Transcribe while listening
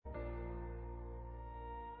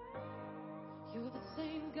You're the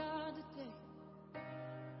same God today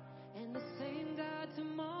and the same God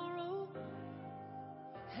tomorrow.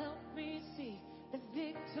 Help me see the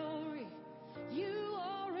victory you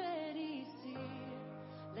already see.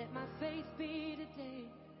 Let my faith be today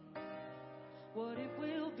what it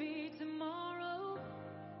will be tomorrow,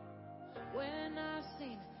 when I've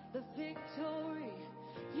seen the victory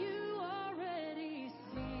you already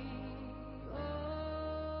see.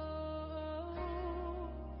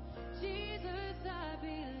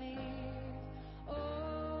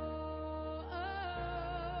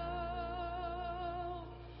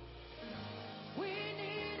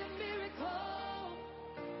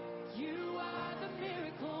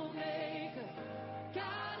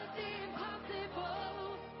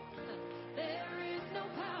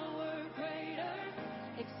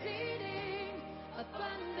 Exceeding,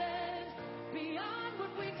 abundant, beyond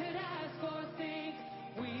what we could ask or think.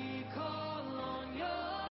 We call on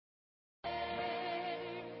your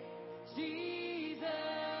name, Jesus.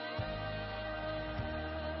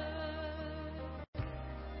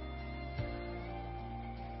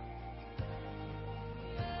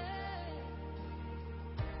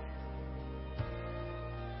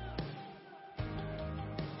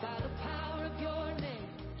 By the power of your name,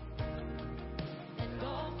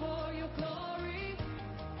 all for your glory,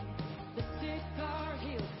 the sick are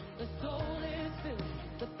healed, the soul is filled,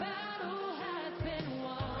 the battle has been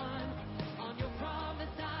won. On your promise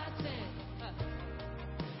I stand,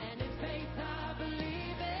 and in faith I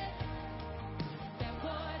believe it, that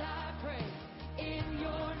what I pray in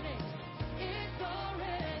your name, it's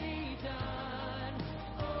already done.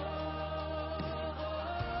 Oh,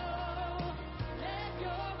 let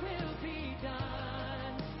your will be done.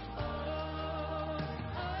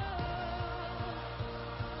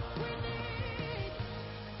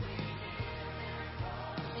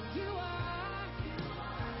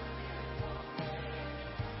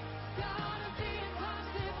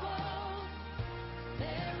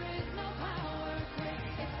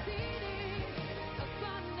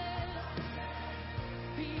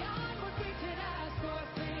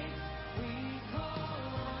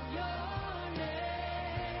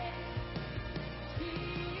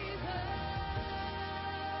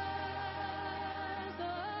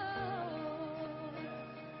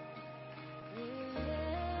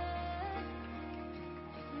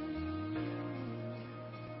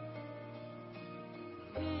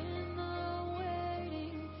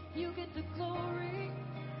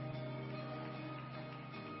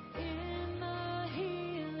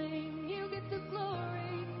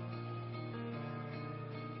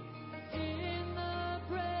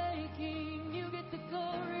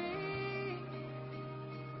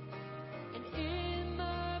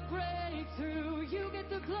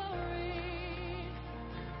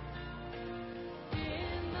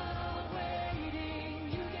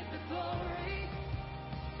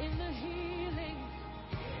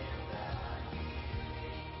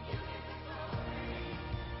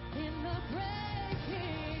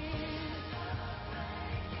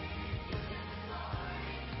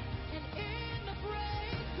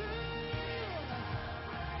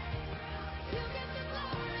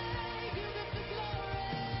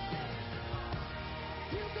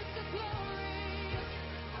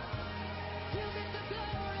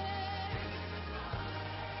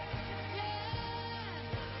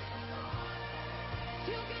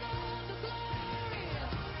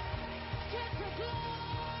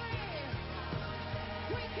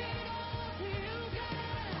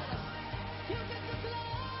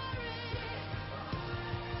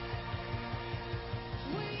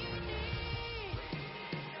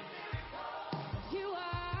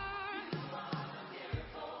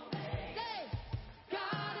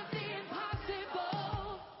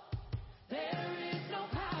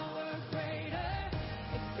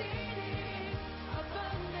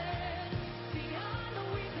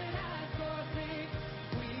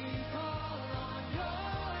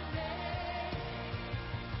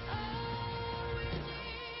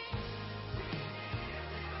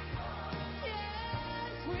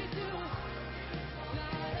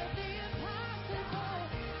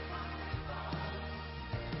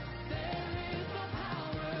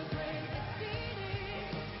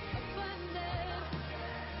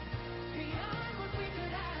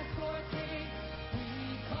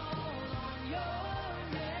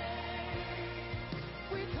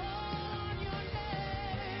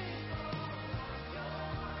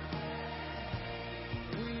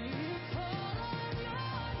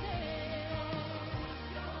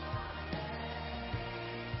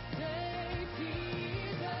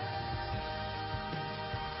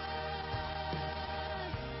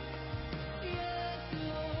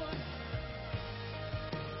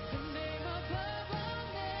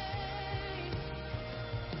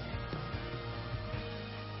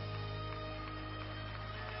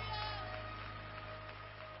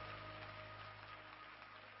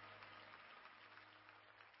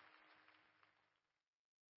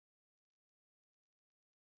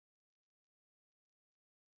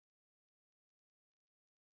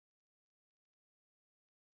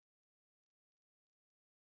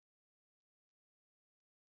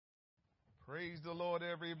 Praise the Lord,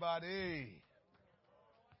 everybody.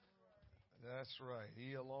 That's right.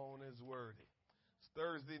 He alone is worthy. It's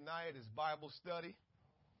Thursday night. It's Bible study.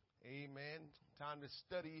 Amen. Time to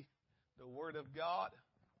study the Word of God.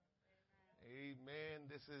 Amen.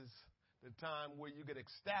 This is the time where you get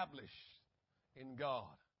established in God.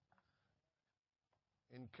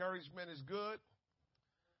 Encouragement is good,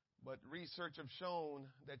 but research have shown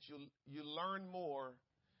that you learn more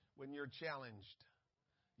when you're challenged.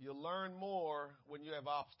 You learn more when you have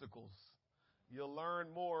obstacles. You'll learn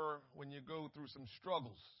more when you go through some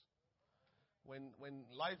struggles. When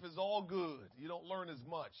life is all good, you don't learn as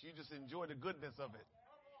much. You just enjoy the goodness of it.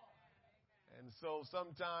 And so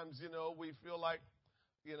sometimes, we feel like,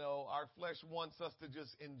 our flesh wants us to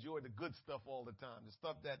just enjoy the good stuff all the time, the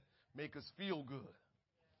stuff that make us feel good.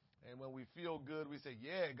 And when we feel good, we say,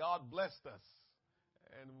 yeah, God blessed us.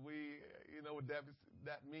 And we, what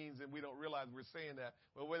that means, and we don't realize we're saying that.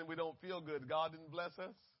 But when we don't feel good, God didn't bless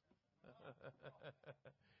us.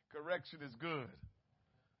 Correction is good.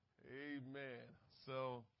 Amen.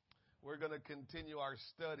 So we're going to continue our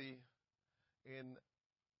study in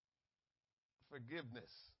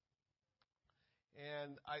forgiveness.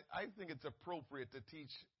 And I think it's appropriate to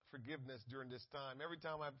teach forgiveness during this time. Every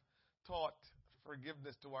time I've taught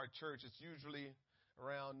forgiveness to our church, it's usually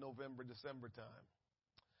around November, December time.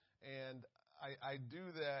 And I do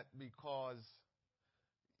that because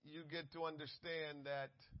you get to understand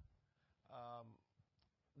that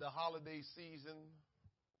the holiday season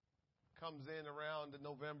comes in around the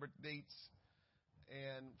November dates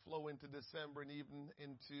and flow into December and even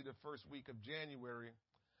into the first week of January.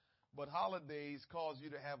 But holidays cause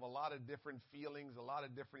you to have a lot of different feelings, a lot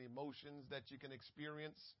of different emotions that you can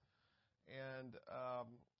experience. And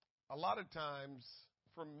a lot of times,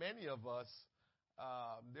 for many of us,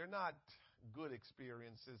 they're not good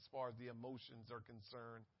experiences as far as the emotions are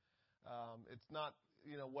concerned. It's not,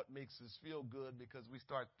 what makes us feel good because we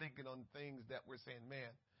start thinking on things that we're saying, man.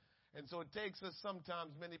 And so it takes us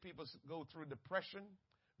sometimes, many people go through depression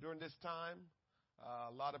during this time.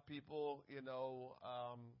 A lot of people,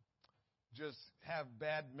 just have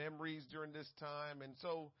bad memories during this time. And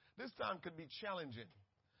so this time could be challenging.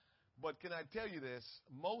 But can I tell you this?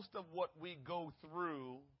 Most of what we go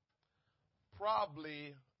through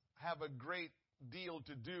probably have a great deal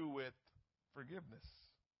to do with forgiveness.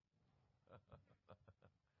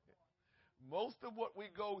 Most of what we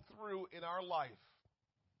go through in our life,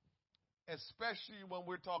 especially when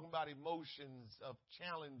we're talking about emotions of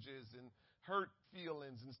challenges and hurt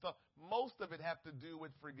feelings and stuff, most of it have to do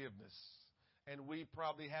with forgiveness. And we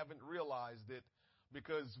probably haven't realized it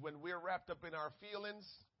because when we're wrapped up in our feelings,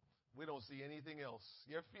 we don't see anything else.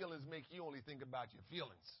 Your feelings make you only think about your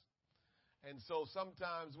feelings. And so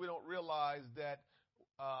sometimes we don't realize that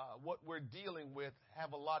what we're dealing with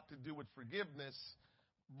have a lot to do with forgiveness,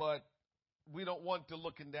 but we don't want to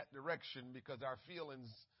look in that direction because our feelings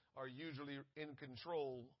are usually in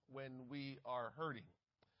control when we are hurting.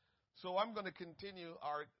 So I'm going to continue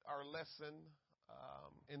our lesson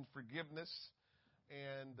in forgiveness,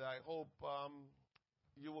 and I hope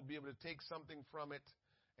you will be able to take something from it,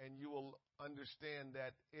 and you will understand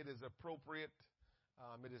that it is appropriate.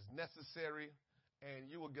 It is necessary, and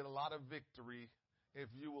you will get a lot of victory if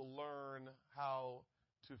you will learn how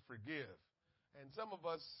to forgive. And some of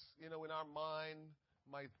us, in our mind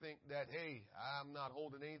might think that, hey, I'm not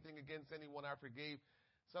holding anything against anyone I forgave.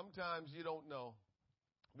 Sometimes you don't know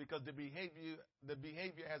because the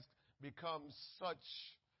behavior has become such,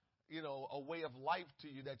 a way of life to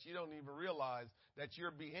you that you don't even realize that you're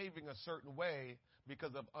behaving a certain way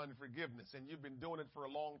because of unforgiveness. And you've been doing it for a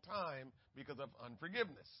long time because of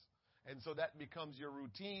unforgiveness. And so that becomes your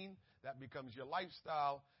routine, that becomes your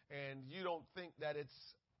lifestyle, and you don't think that it's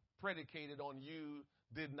predicated on you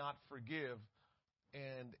did not forgive,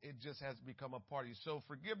 and it just has become a part of you. So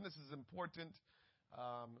forgiveness is important.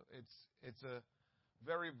 It's a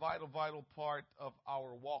very vital part of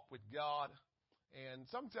our walk with God. And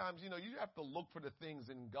sometimes, you have to look for the things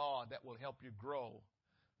in God that will help you grow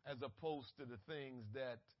as opposed to the things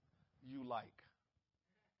that you like.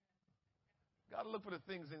 Got to look for the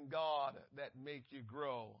things in God that make you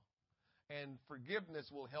grow. And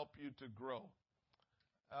forgiveness will help you to grow.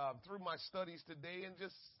 Through my studies today, and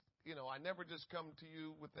just, I never just come to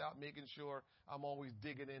you without making sure I'm always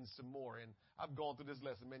digging in some more. And I've gone through this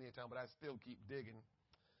lesson many a time, but I still keep digging.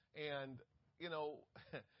 And,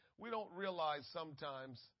 we don't realize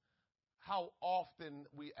sometimes how often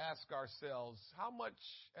we ask ourselves, how much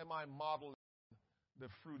am I modeling the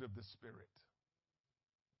fruit of the Spirit?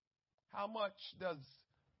 How much does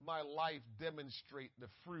my life demonstrate the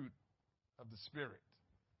fruit of the Spirit?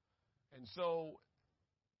 And so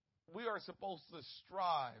we are supposed to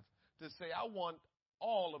strive to say, I want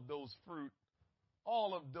all of those fruit,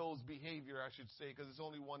 all of those behavior, I should say, because it's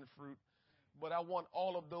only one fruit. But I want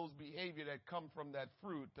all of those behavior that come from that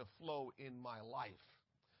fruit to flow in my life.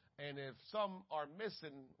 And if some are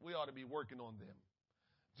missing, we ought to be working on them.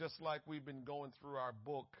 Just like we've been going through our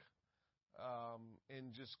book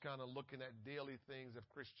and just kind of looking at daily things of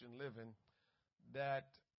Christian living, that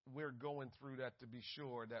we're going through that to be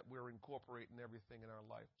sure that we're incorporating everything in our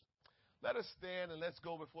life. Let us stand and let's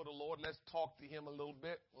go before the Lord. Let's talk to him a little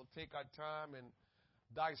bit. We'll take our time and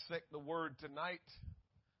dissect the word tonight.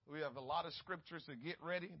 We have a lot of scriptures, so get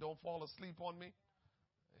ready. Don't fall asleep on me.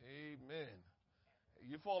 Amen.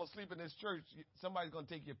 You fall asleep in this church, somebody's going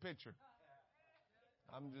to take your picture.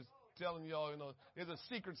 I'm just telling y'all, there's a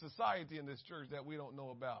secret society in this church that we don't know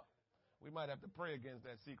about. We might have to pray against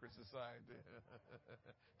that secret society.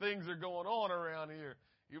 Things are going on around here.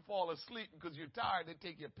 You fall asleep because you're tired, they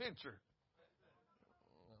take your picture.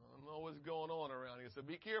 I don't know what's going on around here. So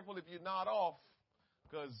be careful if you nod off,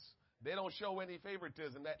 because they don't show any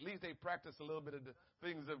favoritism. At least they practice a little bit of the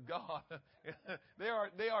things of God.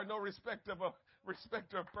 They are no respecter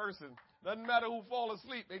of person. Doesn't matter who fall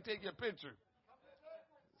asleep, they take your picture.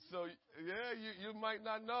 So, yeah, you might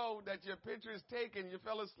not know that your picture is taken. You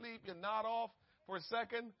fell asleep, you nod off for a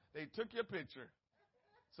second, they took your picture.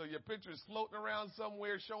 So your picture is floating around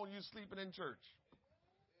somewhere showing you sleeping in church.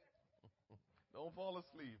 Don't fall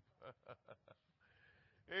asleep.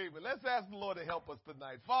 Hey, but let's ask the Lord to help us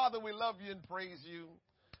tonight. Father, we love you and praise you.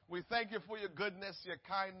 We thank you for your goodness, your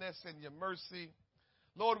kindness, and your mercy.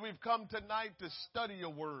 Lord, we've come tonight to study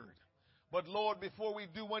your word. But Lord, before we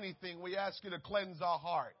do anything, we ask you to cleanse our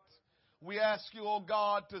heart. We ask you, oh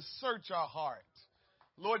God, to search our heart.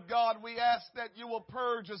 Lord God, we ask that you will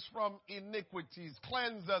purge us from iniquities,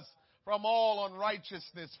 cleanse us from all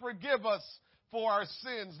unrighteousness. Forgive us for our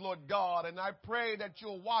sins, Lord God. And I pray that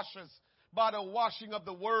you'll wash us by the washing of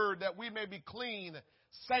the word, that we may be clean,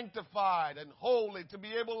 sanctified, and holy, to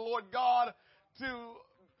be able, Lord God, to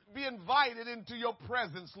be invited into your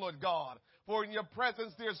presence, Lord God. For in your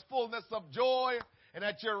presence there's fullness of joy, and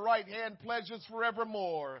at your right hand pleasures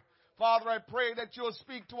forevermore. Father, I pray that you'll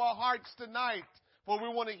speak to our hearts tonight, for we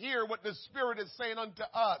want to hear what the Spirit is saying unto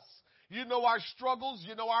us. You know our struggles,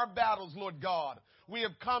 you know our battles, Lord God. We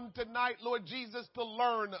have come tonight, Lord Jesus, to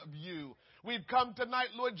learn of you. We've come tonight,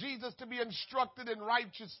 Lord Jesus, to be instructed in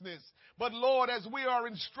righteousness. But Lord, as we are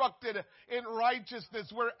instructed in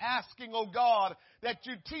righteousness, we're asking, oh God, that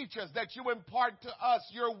you teach us, that you impart to us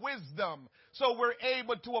your wisdom, so we're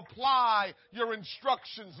able to apply your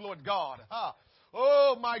instructions, Lord God.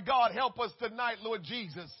 Oh my God, help us tonight, Lord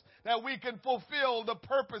Jesus, that we can fulfill the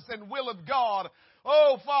purpose and will of God.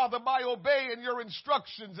 Oh, Father, by obeying your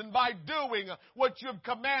instructions and by doing what you've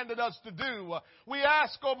commanded us to do. We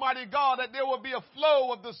ask, Almighty God, that there will be a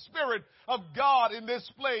flow of the Spirit of God in this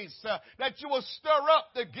place, that you will stir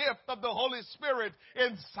up the gift of the Holy Spirit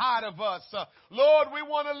inside of us. Lord, we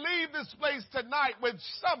want to leave this place tonight with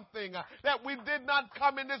something that we did not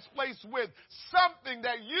come in this place with, something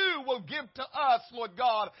that you will give to us, Lord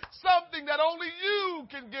God, something that only you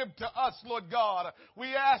can give to us, Lord God. We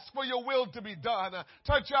ask for your will to be done.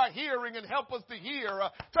 Touch our hearing and help us to hear.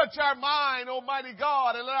 Touch our mind, Almighty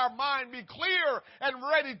God, and let our mind be clear and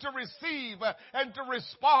ready to receive and to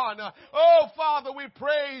respond. Oh, Father, we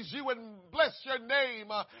praise you and bless your name.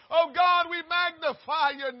 Oh, God, we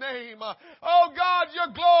magnify your name. Oh, God,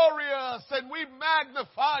 you're glorious, and we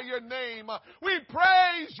magnify your name. We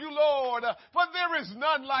praise you, Lord, for there is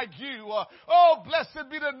none like you. Oh, blessed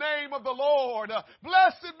be the name of the Lord.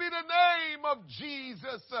 Blessed be the name of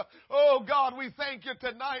Jesus. Oh, God, we thank you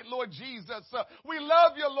tonight, Lord Jesus. We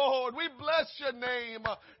love you, Lord. We bless your name.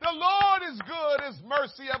 The Lord is good, his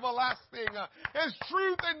mercy everlasting, his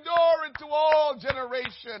truth endure into all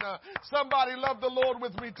generation. Somebody love the Lord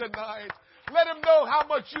with me tonight. Let him know how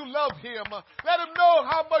much you love him. Let him know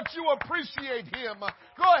how much you appreciate him.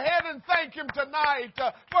 Go ahead and thank him tonight,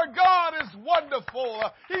 for God is wonderful.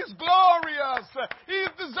 He's glorious.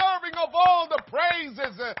 He's deserving of all the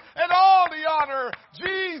praises and all the honor.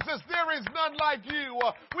 Jesus, there is none like you.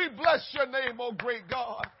 We bless your name, oh great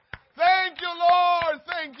God. Thank you, Lord.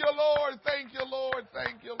 Thank you, Lord. Thank you, Lord.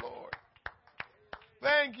 Thank you, Lord.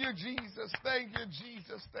 Thank you, Jesus. Thank you,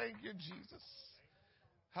 Jesus. Thank you, Jesus.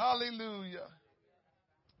 Hallelujah.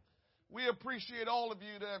 We appreciate all of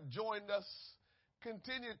you that have joined us.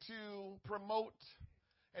 Continue to promote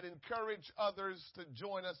and encourage others to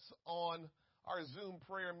join us on our Zoom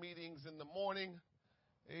prayer meetings in the morning.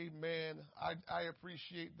 Amen. I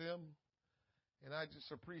appreciate them. And I just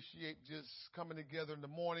appreciate just coming together in the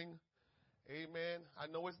morning. Amen. I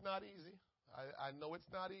know it's not easy. I know it's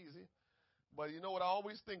not easy, but you know what I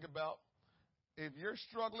always think about? If you're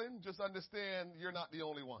struggling, just understand you're not the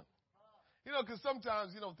only one. You know, because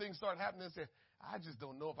sometimes, things start happening and say, I just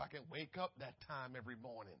don't know if I can wake up that time every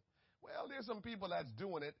morning. Well, there's some people that's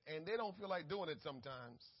doing it, and they don't feel like doing it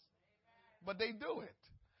sometimes. But they do it.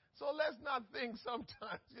 So let's not think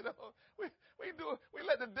sometimes, we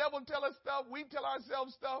let the devil tell us stuff, we tell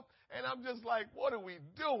ourselves stuff, and I'm just like, what are we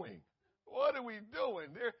doing? What are we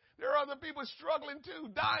doing? There are other people struggling too,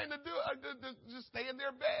 dying to just stay in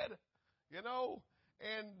their bed,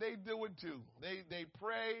 and they do it too. They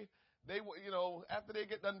pray. After they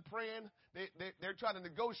get done praying, they're trying to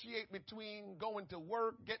negotiate between going to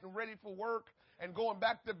work, getting ready for work, and going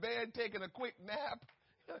back to bed, taking a quick nap.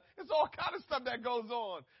 It's all kind of stuff that goes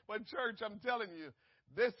on. But church, I'm telling you,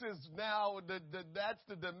 this is now that's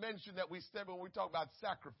the dimension that we step in when we talk about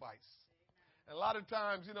sacrifice. And a lot of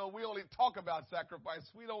times, we only talk about sacrifice.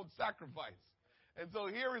 We don't sacrifice. And so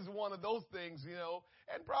here is one of those things,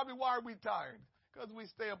 and probably why are we tired? Because we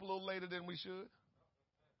stay up a little later than we should.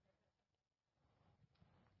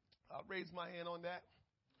 I'll raise my hand on that.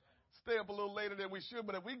 Stay up a little later than we should.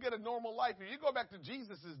 But if we get a normal life, if you go back to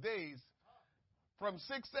Jesus' days, from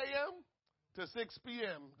 6 a.m. to 6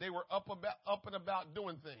 p.m., they were up and about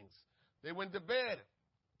doing things. They went to bed.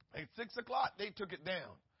 At 6 o'clock, they took it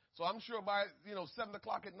down. So I'm sure by, 7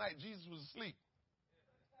 o'clock at night, Jesus was asleep.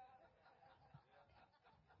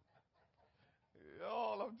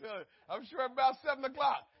 Oh, I'm telling you, I'm sure about 7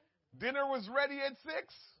 o'clock. Dinner was ready at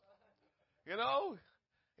 6.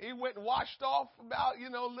 He went and washed off about,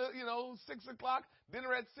 6 o'clock.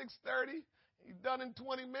 Dinner at 6:30. He's done in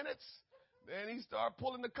 20 minutes. Then he started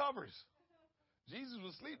pulling the covers. Jesus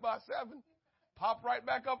was asleep by 7. Popped right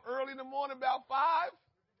back up early in the morning about 5.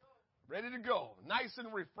 Ready to go. Nice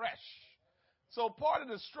and refreshed. So part of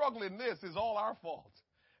the struggle in this is all our fault.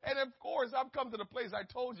 And of course, I've come to the place I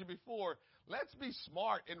told you before. Let's be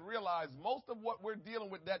smart and realize most of what we're dealing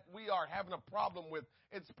with that we are having a problem with,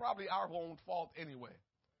 it's probably our own fault anyway.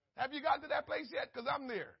 Have you gotten to that place yet? Because I'm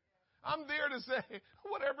there. I'm there to say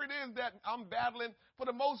whatever it is that I'm battling, for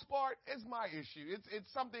the most part, it's my issue.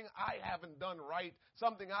 It's something I haven't done right,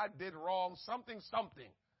 something I did wrong, something.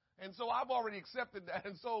 And so I've already accepted that.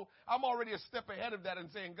 And so I'm already a step ahead of that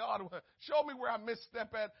and saying, God, show me where I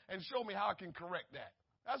misstep at and show me how I can correct that.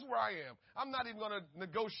 That's where I am. I'm not even going to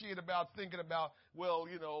negotiate about thinking about,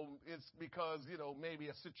 it's because, maybe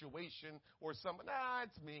a situation or something. Nah,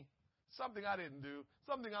 it's me. Something I didn't do,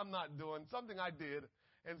 something I'm not doing, something I did.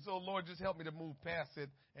 And so, Lord, just help me to move past it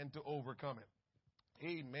and to overcome it.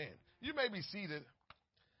 Amen. You may be seated.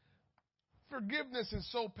 Forgiveness is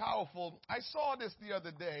so powerful. I saw this the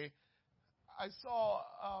other day. I saw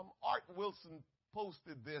Art Wilson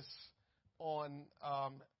posted this on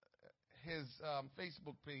his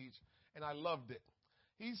Facebook page, and I loved it.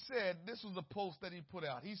 He said, this was a post that he put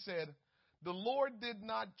out. He said, the Lord did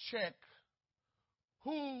not check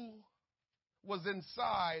who was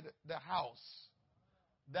inside the house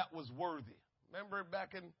that was worthy. Remember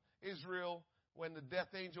back in Israel when the death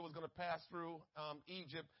angel was going to pass through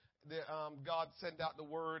Egypt, God sent out the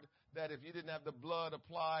word that if you didn't have the blood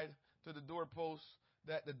applied to the doorpost,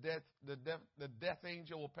 that the death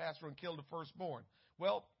angel will pass through and kill the firstborn.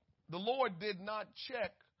 Well, the Lord did not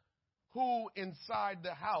check who inside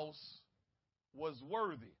the house was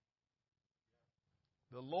worthy.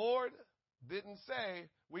 The Lord didn't say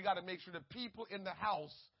we got to make sure the people in the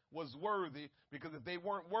house was worthy, because if they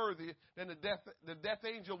weren't worthy, then the death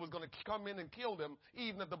angel was going to come in and kill them,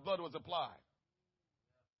 even if the blood was applied.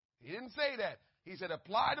 He didn't say that. He said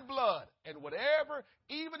apply the blood, and whatever,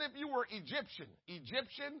 even if you were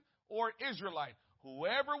Egyptian or Israelite,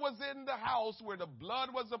 whoever was in the house where the blood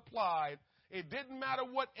was applied, it didn't matter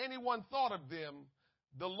what anyone thought of them.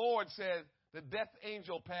 The Lord said the death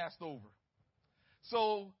angel passed over.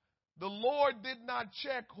 So the Lord did not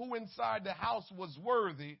check who inside the house was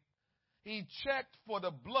worthy. He checked for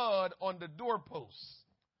the blood on the doorposts.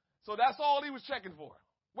 So that's all he was checking for.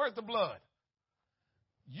 Where's the blood?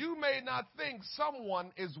 You may not think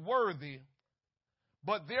someone is worthy,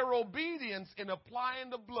 but their obedience in applying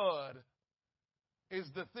the blood is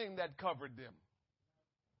the thing that covered them.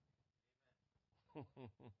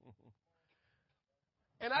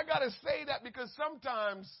 And I got to say that because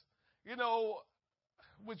sometimes,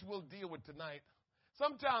 which we'll deal with tonight,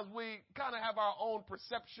 sometimes we kind of have our own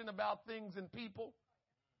perception about things and people.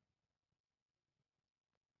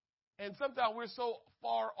 And sometimes we're so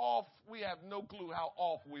far off, we have no clue how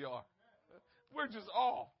off we are. We're just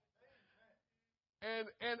off.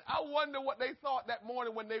 And I wonder what they thought that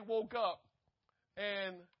morning when they woke up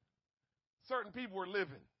and certain people were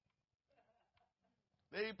living.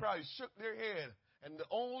 They probably shook their head. And the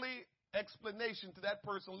only explanation to that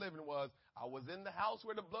person living was, I was in the house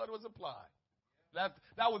where the blood was applied. That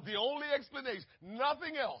was the only explanation.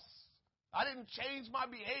 Nothing else. I didn't change my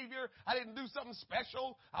behavior. I didn't do something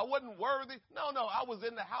special. I wasn't worthy. No, I was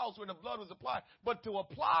in the house where the blood was applied. But to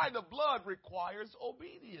apply the blood requires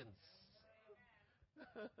obedience.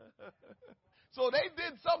 So they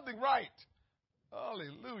did something right.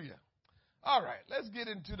 Hallelujah. All right, let's get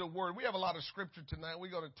into the word. We have a lot of scripture tonight.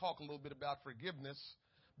 We're going to talk a little bit about forgiveness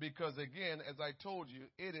because, again, as I told you,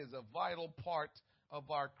 it is a vital part of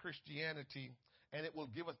our Christianity, and it will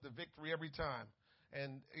give us the victory every time.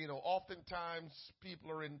 And, oftentimes people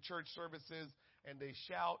are in church services and they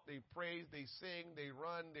shout, they praise, they sing, they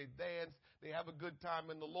run, they dance, they have a good time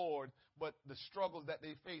in the Lord, but the struggles that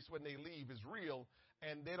they face when they leave is real,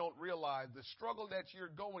 and they don't realize the struggle that you're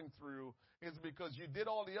going through is because you did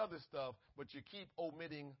all the other stuff, but you keep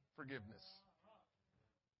omitting forgiveness.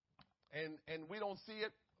 And we don't see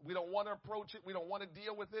it. We don't want to approach it. We don't want to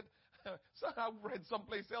deal with it. So I read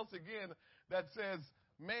someplace else again that says,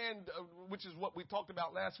 man, which is what we talked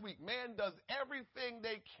about last week, man does everything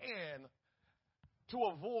they can to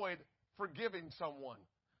avoid forgiving someone.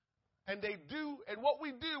 And what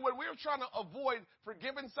we do when we're trying to avoid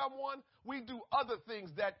forgiving someone, we do other things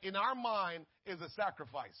that in our mind is a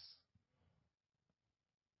sacrifice.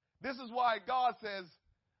 This is why God says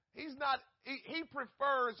he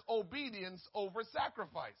prefers obedience over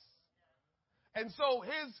sacrifice. And so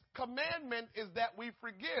his commandment is that we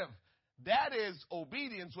forgive. That is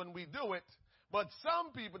obedience when we do it. But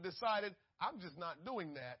some people decided, I'm just not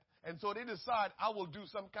doing that. And so they decide, I will do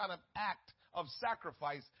some kind of act of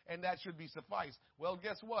sacrifice, and that should be suffice. Well,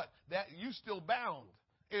 guess what? That you still bound.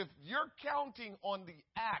 If you're counting on the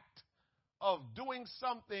act of doing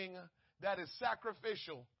something that is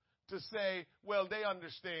sacrificial to say, well, they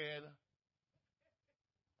understand,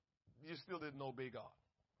 you still didn't obey God.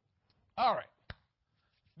 All right.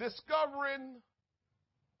 Discovering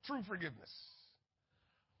true forgiveness.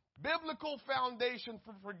 Biblical foundation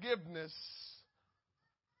for forgiveness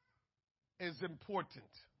is important,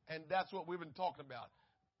 and that's what we've been talking about.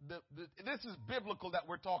 This is biblical that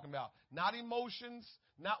we're talking about. Not emotions,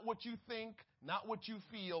 not what you think, not what you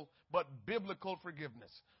feel, but biblical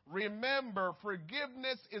forgiveness. Remember,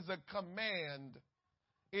 forgiveness is a command.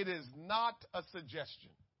 It is not a suggestion.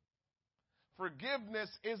 Forgiveness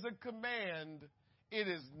is a command. It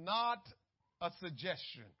is not a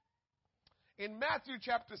suggestion. In Matthew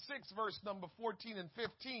chapter 6, verse number 14 and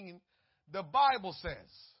 15, the Bible says,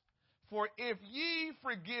 for if ye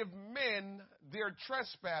forgive men their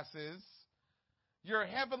trespasses, your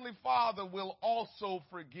heavenly Father will also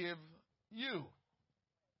forgive you.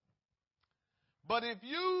 But if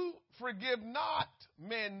you forgive not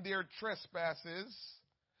men their trespasses,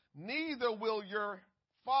 neither will your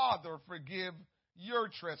Father forgive your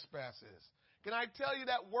trespasses. Can I tell you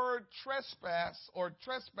that word trespass or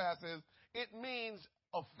trespasses, it means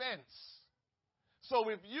offense. So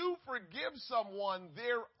if you forgive someone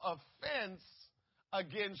their offense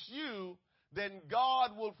against you, then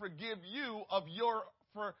God will forgive you of your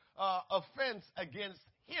offense against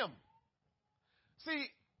him. See,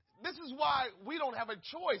 this is why we don't have a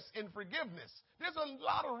choice in forgiveness. There's a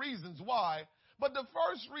lot of reasons why, but the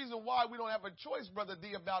first reason why we don't have a choice, Brother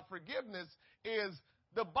D, about forgiveness is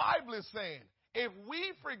the Bible is saying, if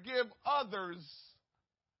we forgive others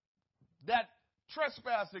that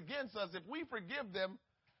trespass against us, if we forgive them,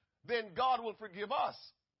 then God will forgive us.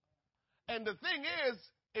 And the thing is,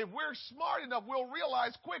 if we're smart enough, we'll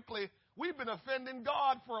realize quickly we've been offending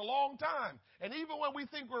God for a long time. And even when we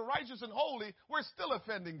think we're righteous and holy, we're still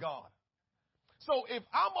offending God. So if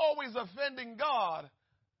I'm always offending God,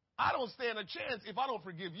 I don't stand a chance if I don't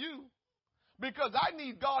forgive you, because I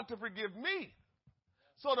need God to forgive me.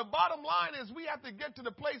 So the bottom line is we have to get to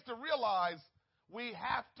the place to realize we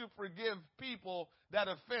have to forgive people that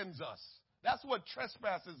offends us. That's what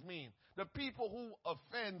trespasses mean. The people who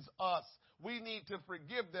offends us, we need to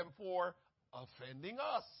forgive them for offending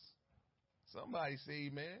us. Somebody say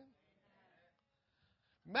amen.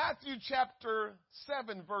 Matthew chapter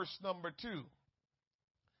 7, verse number 2.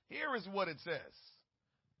 Here is what it says.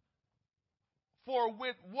 For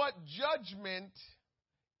with what judgment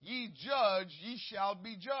ye judge, ye shall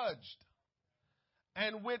be judged.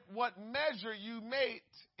 And with what measure you mete,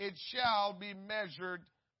 it shall be measured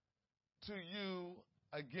to you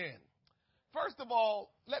again. First of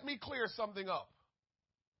all, let me clear something up.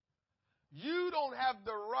 You don't have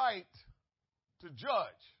the right to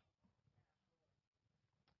judge.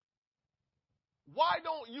 Why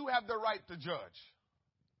don't you have the right to judge?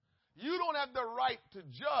 You don't have the right to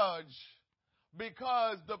judge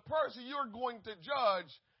because the person you're going to judge,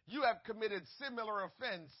 you have committed similar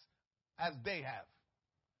offense as they have.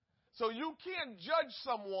 So you can't judge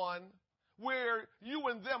someone where you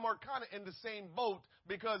and them are kind of in the same boat,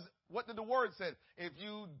 because what did the word say? If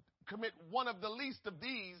you commit one of the least of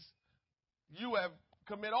these, you have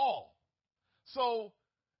commit all. So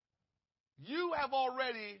you have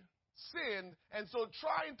already sinned, and so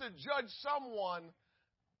trying to judge someone,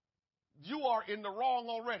 you are in the wrong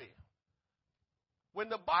already. When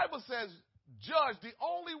the Bible says judge, the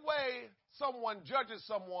only way someone judges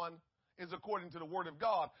someone is according to the Word of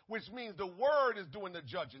God, which means the Word is doing the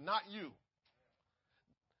judging, not you.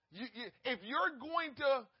 If you're going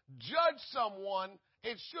to judge someone,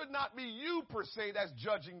 it should not be you per se that's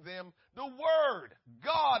judging them. The Word,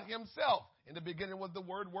 God Himself. In the beginning was the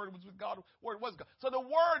Word, Word was with God, Word was God. So the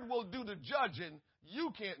Word will do the judging.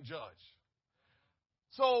 You can't judge.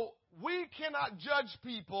 So we cannot judge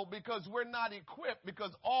people because we're not equipped,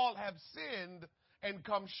 because all have sinned and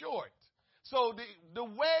come short. So the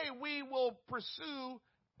way we will pursue,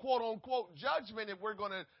 quote unquote, judgment, if we're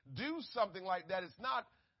going to do something like that, it's not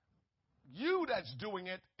you that's doing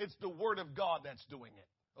it, it's the Word of God that's doing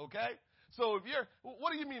it. Okay? So if you're,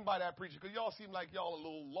 what do you mean by that, preacher? Because y'all seem like y'all a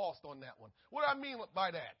little lost on that one. What do I mean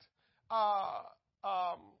by that?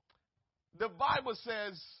 The Bible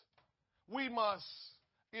says we must,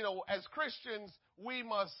 as Christians, we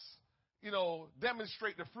must,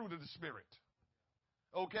 demonstrate the fruit of the Spirit.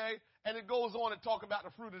 Okay? And it goes on to talk about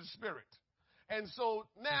the fruit of the Spirit. And so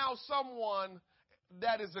now someone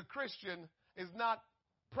that is a Christian is not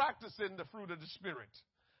practicing the fruit of the Spirit.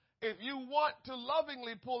 If you want to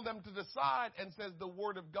lovingly pull them to the side and says the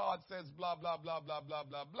Word of God says blah, blah, blah, blah, blah,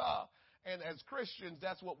 blah, blah, and as Christians,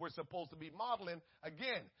 that's what we're supposed to be modeling,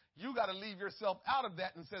 again, you got to leave yourself out of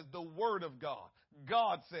that and says the Word of God.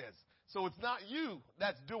 God says. So it's not you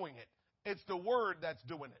that's doing it. It's the Word that's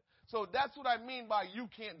doing it. So that's what I mean by you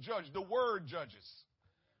can't judge. The Word judges.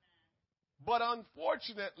 But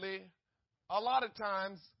unfortunately, a lot of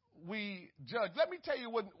times we judge. Let me tell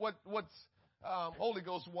you what's Holy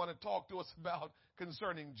Ghost want to talk to us about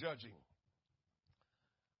concerning judging.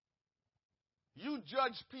 You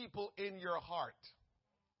judge people in your heart.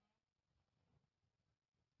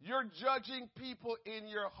 You're judging people in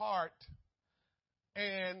your heart,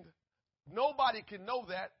 and nobody can know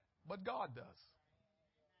that, but God does.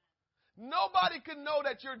 Nobody can know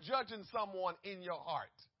that you're judging someone in your heart.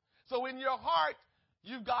 So in your heart,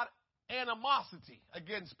 you've got animosity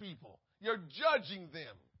against people. You're judging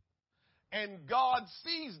them. And God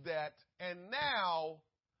sees that, and now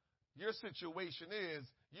your situation is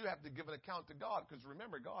you have to give an account to God, because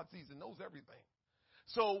remember, God sees and knows everything.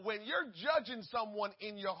 So when you're judging someone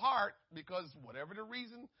in your heart, because whatever the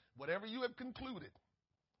reason, whatever you have concluded,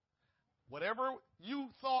 whatever you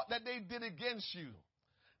thought that they did against you,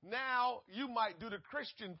 now you might do the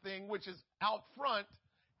Christian thing, which is out front.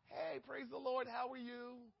 Hey, praise the Lord, how are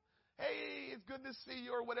you? Hey, it's good to see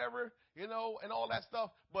you, or whatever, and all that stuff.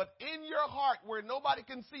 But in your heart, where nobody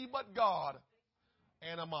can see but God,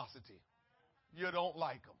 animosity. You don't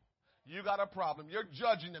like them. You got a problem. You're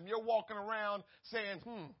judging them. You're walking around saying,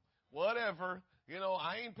 whatever.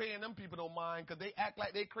 I ain't paying them people no mind because they act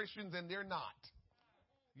like they Christians and they're not.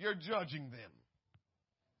 You're judging them.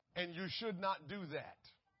 And you should not do that.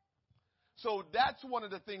 So that's one of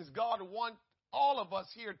the things God wants all of us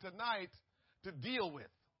here tonight to deal with.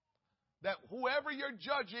 That whoever you're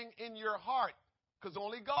judging in your heart, because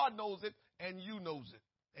only God knows it and you knows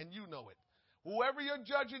it and you know it. Whoever you're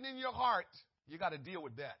judging in your heart, you got to deal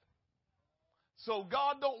with that. So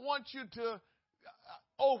God don't want you to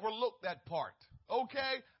overlook that part.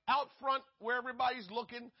 Okay? Out front where everybody's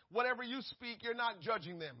looking, whatever you speak, you're not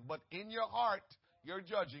judging them. But in your heart, you're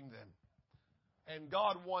judging them. And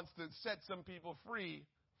God wants to set some people free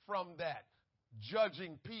from that.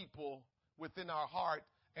 Judging people within our heart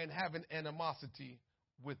and having animosity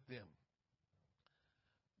with them.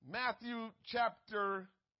 Matthew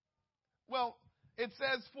it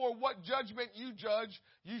says, for what judgment you judge,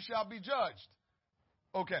 you shall be judged.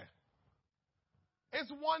 Okay.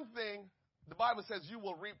 It's one thing, the Bible says you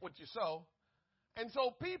will reap what you sow. And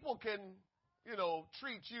so people can,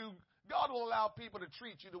 treat you. God will allow people to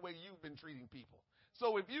treat you the way you've been treating people.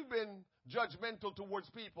 So if you've been judgmental towards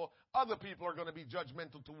people, other people are going to be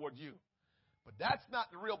judgmental toward you. But that's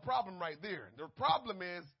not the real problem right there. The problem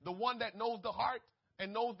is the one that knows the heart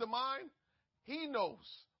and knows the mind, he knows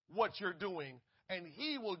what you're doing, and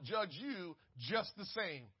he will judge you just the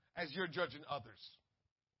same as you're judging others.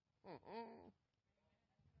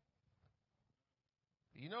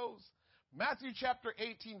 He knows. Matthew chapter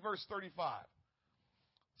 18, verse 35.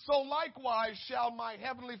 So likewise shall my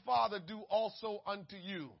heavenly Father do also unto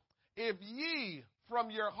you, if ye from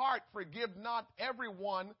your heart forgive not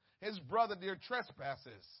everyone his brother their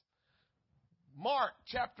trespasses. Mark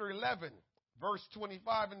chapter 11, verse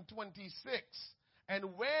 25 and 26. And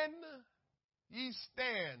when ye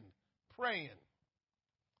stand praying,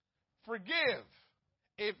 forgive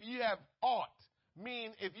if ye have aught,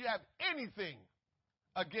 mean if you have anything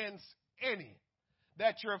against any,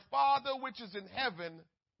 that your Father which is in heaven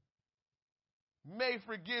may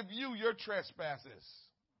forgive you your trespasses.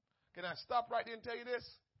 Can I stop right there and tell you this?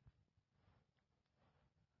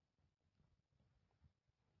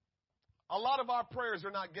 A lot of our prayers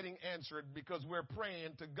are not getting answered because we're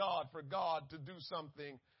praying to God for God to do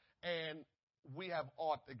something and we have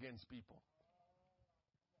aught against people.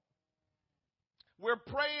 We're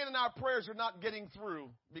praying and our prayers are not getting through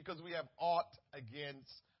because we have aught against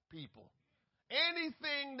people.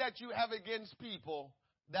 Anything that you have against people,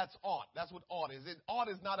 that's aught. That's what aught is. Aught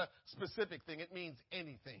is not a specific thing. It means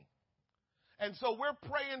anything. And so we're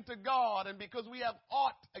praying to God, and because we have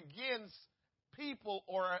aught against people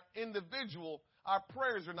or an individual, our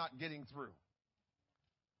prayers are not getting through.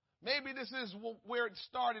 Maybe this is where it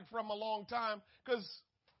started from a long time, because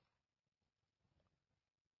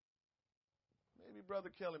maybe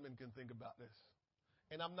Brother Kellerman can think about this.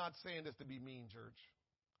 And I'm not saying this to be mean, church.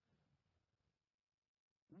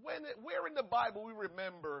 Where in the Bible we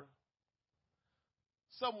remember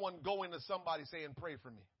someone going to somebody saying, pray for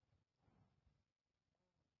me?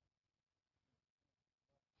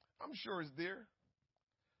 I'm sure it's there.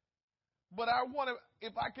 But I want to,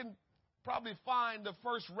 if I can probably find the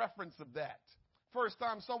first reference of that. First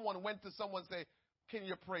time someone went to someone and say, can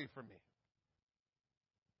you pray for me?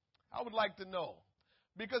 I would like to know.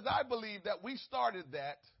 Because I believe that we started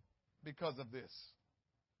that because of this.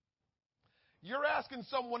 You're asking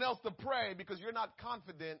someone else to pray because you're not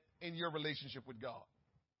confident in your relationship with God.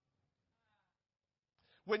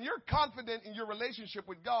 When you're confident in your relationship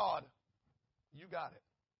with God, you got it.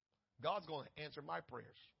 God's going to answer my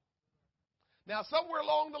prayers. Now, somewhere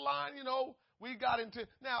along the line, we got into,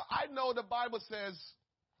 now I know the Bible says,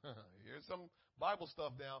 here's some Bible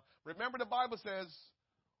stuff now. Remember the Bible says,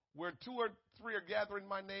 where two or three are gathered in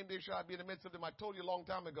my name, they shall be in the midst of them. I told you a long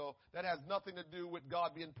time ago, that has nothing to do with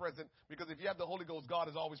God being present, because if you have the Holy Ghost, God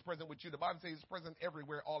is always present with you. The Bible says he's present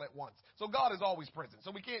everywhere all at once. So God is always present.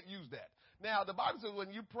 So we can't use that. Now, the Bible says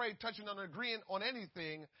when you pray, touching on agreeing on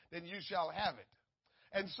anything, then you shall have it.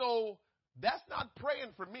 And so that's not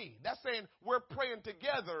praying for me. That's saying we're praying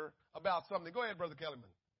together about something. Go ahead, Brother Kellerman.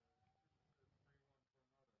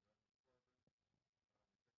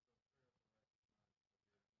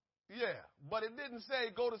 Yeah, but it didn't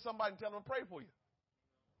say go to somebody and tell them to pray for you.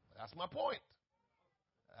 That's my point.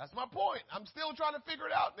 That's my point. I'm still trying to figure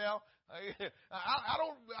it out now.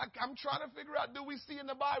 I'm trying to figure out, do we see in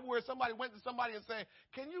the Bible where somebody went to somebody and saying,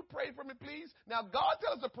 can you pray for me, please? Now, God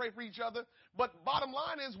tells us to pray for each other, but bottom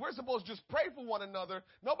line is we're supposed to just pray for one another.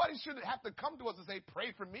 Nobody should have to come to us and say,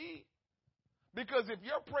 pray for me. Because if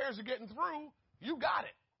your prayers are getting through, you got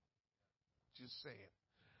it. Just saying.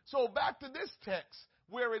 So back to this text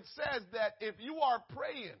where it says that if you are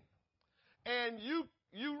praying and you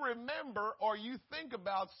remember or you think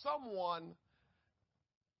about someone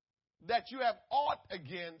that you have aught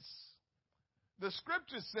against, the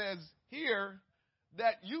scripture says here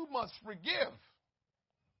that you must forgive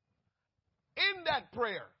in that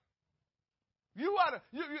prayer.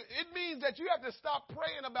 It means that you have to stop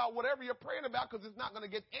praying about whatever you're praying about, because it's not going to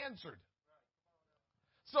get answered.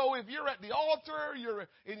 So if you're at the altar, you're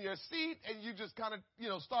in your seat, and you just kind of,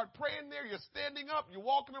 start praying there, you're standing up, you're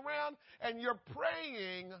walking around, and you're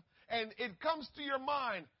praying, and it comes to your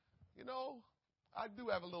mind, I do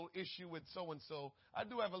have a little issue with so-and-so. I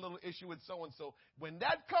do have a little issue with so-and-so. When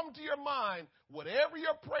that comes to your mind, whatever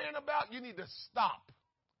you're praying about, you need to stop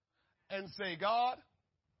and say, God,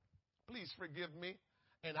 please forgive me.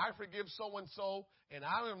 And I forgive so-and-so, and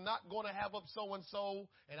I am not going to have up so-and-so,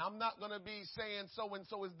 and I'm not going to be saying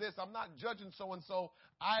so-and-so is this. I'm not judging so-and-so.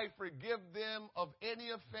 I forgive them of any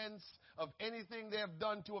offense, of anything they have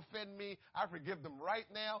done to offend me. I forgive them right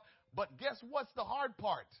now. But guess what's the hard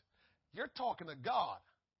part? You're talking to God.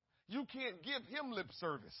 You can't give him lip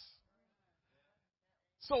service.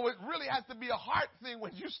 So it really has to be a heart thing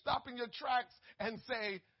when you stop in your tracks and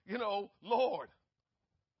say, Lord,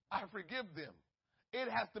 I forgive them. It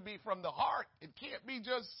has to be from the heart. It can't be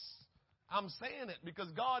just, I'm saying it, because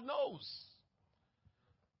God knows.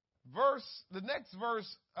 The next verse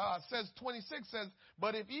says, 26 says,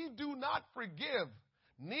 but if ye do not forgive,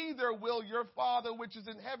 neither will your Father which is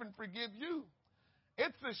in heaven forgive you.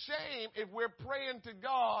 It's a shame if we're praying to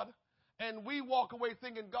God And we walk away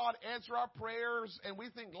thinking God answer our prayers and we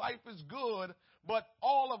think life is good, but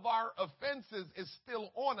all of our offenses is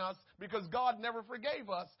still on us because God never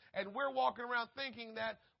forgave us. And we're walking around thinking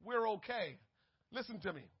that we're okay. Listen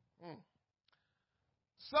to me.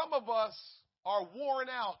 Some of us are worn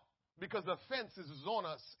out because offenses is on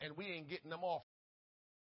us and we ain't getting them off.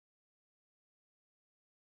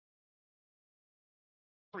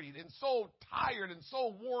 And so tired and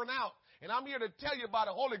so worn out. And I'm here to tell you by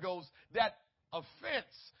the Holy Ghost that offense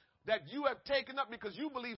that you have taken up because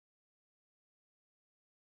you believe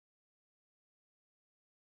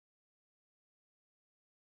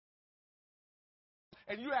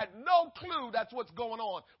and you had no clue that's what's going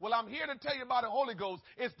on. Well, I'm here to tell you about the Holy Ghost.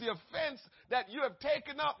 It's the offense that you have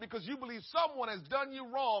taken up because you believe someone has done you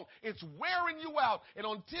wrong. It's wearing you out. And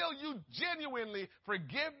until you genuinely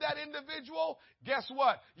forgive that individual, guess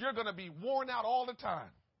what? You're going to be worn out all the time.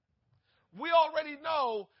 We already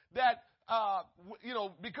know that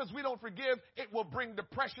because we don't forgive, it will bring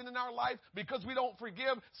depression in our life. Because we don't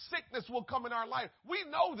forgive, sickness will come in our life. We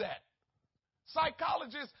know that.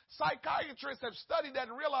 Psychologists, psychiatrists have studied that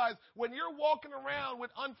and realized when you're walking around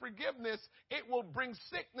with unforgiveness, it will bring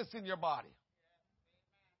sickness in your body.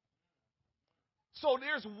 So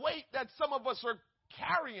there's weight that some of us are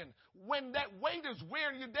carrying. When that weight is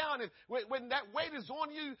wearing you down, and when that weight is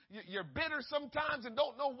on you, you're bitter sometimes and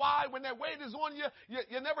don't know why. When that weight is on you,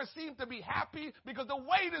 you never seem to be happy because the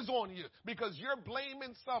weight is on you because you're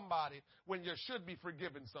blaming somebody when you should be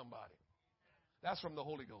forgiving somebody. That's from the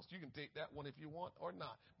Holy Ghost. You can take that one if you want or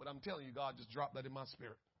not. But I'm telling you, God just dropped that in my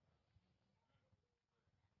spirit.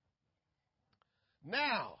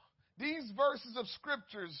 Now, these verses of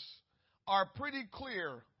scriptures are pretty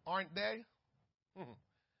clear, aren't they?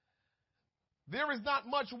 There is not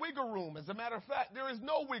much wiggle room. As a matter of fact, there is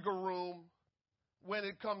no wiggle room when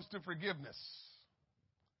it comes to forgiveness.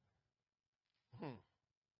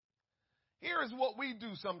 Here is what we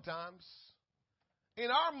do sometimes. In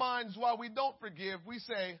our minds, while we don't forgive, we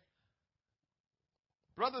say,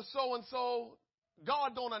 brother so-and-so,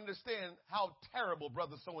 God don't understand how terrible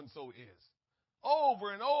brother so-and-so is.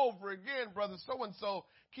 Over and over again, brother so-and-so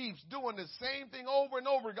keeps doing the same thing over and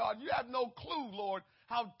over. God, you have no clue, Lord,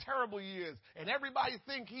 how terrible he is. And everybody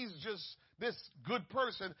think he's just this good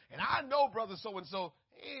person. And I know brother so-and-so,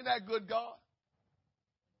 he ain't that good, God.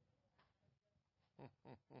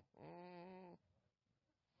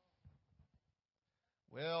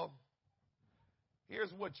 Well,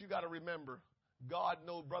 here's what you got to remember. God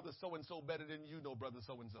knows brother so-and-so better than you know brother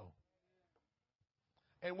so-and-so.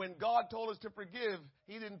 And when God told us to forgive,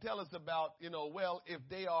 he didn't tell us about, if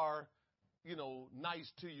they are,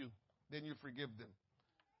 nice to you, then you forgive them.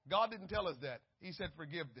 God didn't tell us that. He said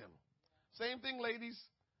forgive them. Same thing, ladies.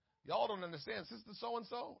 Y'all don't understand. Sister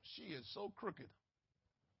so-and-so, she is so crooked.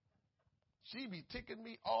 She be ticking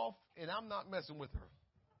me off, and I'm not messing with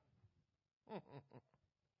her.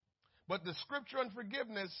 But the scripture and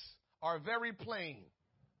forgiveness are very plain.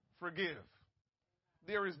 Forgive.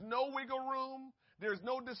 There is no wiggle room. There's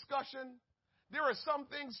no discussion. There are some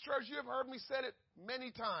things, church, you have heard me say it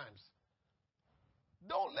many times.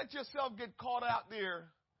 Don't let yourself get caught out there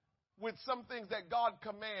with some things that God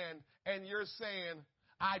command and you're saying,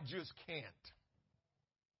 I just can't.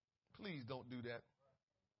 Please don't do that.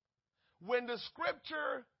 When the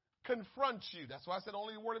scripture confronts you, that's why I said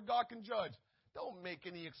only the word of God can judge. Don't make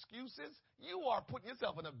any excuses. You are putting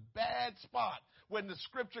yourself in a bad spot when the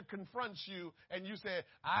scripture confronts you and you say,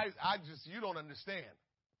 you don't understand.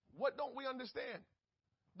 What don't we understand?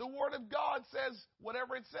 The word of God says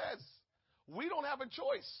whatever it says. We don't have a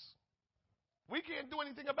choice. We can't do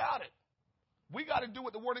anything about it. We got to do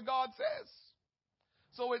what the word of God says.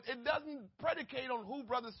 So it doesn't predicate on who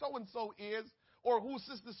brother so-and-so is or who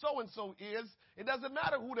sister so-and-so is. It doesn't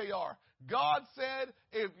matter who they are. God said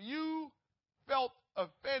if you felt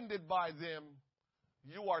offended by them,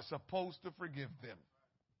 you are supposed to forgive them.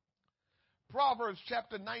 Proverbs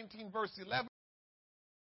chapter 19, verse 11.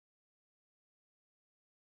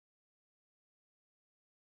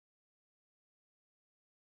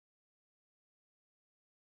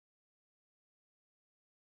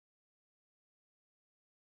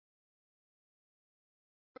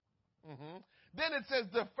 Then it says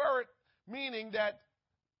defer it, meaning that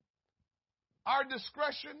our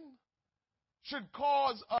discretion should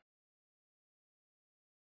cause us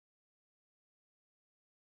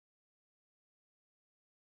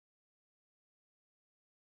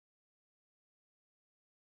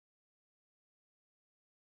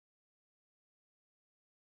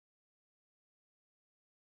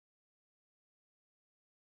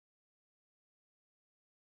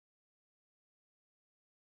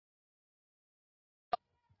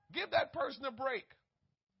Give that person a break.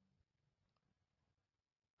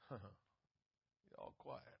 Y'all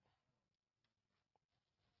quiet.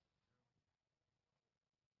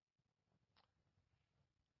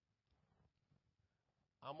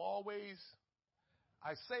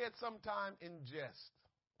 I say it sometime in jest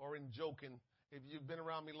or in joking, if you've been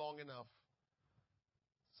around me long enough.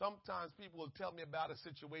 Sometimes people will tell me about a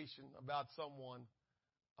situation, about someone,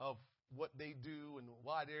 of what they do and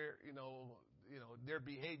why they're, their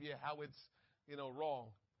behavior, how it's, wrong.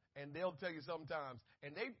 And they'll tell you sometimes,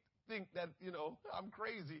 and they think that, I'm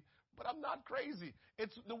crazy, but I'm not crazy.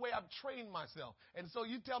 It's the way I've trained myself. And so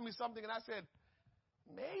you tell me something, and I said,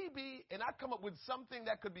 maybe, and I come up with something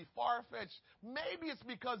that could be far-fetched. Maybe it's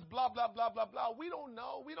because blah, blah, blah, blah, blah. We don't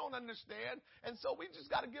know. We don't understand. And so we just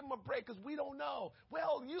got to give them a break because we don't know.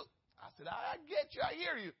 Well, I said, I get you. I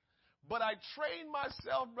hear you. But I trained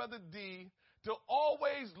myself, Brother D, to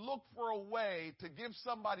always look for a way to give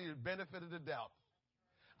somebody the benefit of the doubt.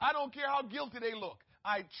 I don't care how guilty they look.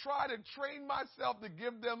 I try to train myself to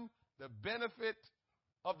give them the benefit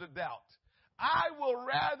of the doubt. I will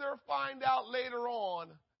rather find out later on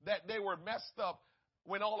that they were messed up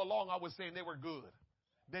when all along I was saying they were good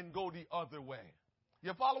than go the other way.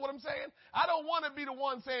 You follow what I'm saying? I don't want to be the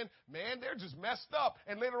one saying, man, they're just messed up,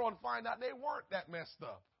 and later on find out they weren't that messed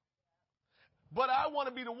up. But I want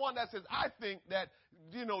to be the one that says, I think that,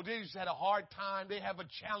 they just had a hard time. They have a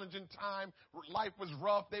challenging time. Life was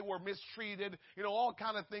rough. They were mistreated. All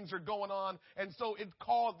kind of things are going on. And so it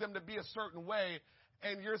caused them to be a certain way.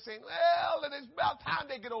 And you're saying, well, and it's about time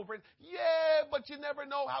they get over it. Yeah, but you never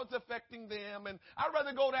know how it's affecting them. And I'd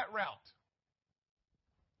rather go that route.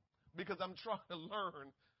 Because I'm trying to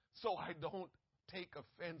learn so I don't take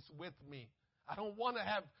offense with me. I don't want to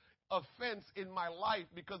have offense in my life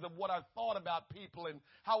because of what I've thought about people and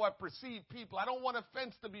how I perceive people. I don't want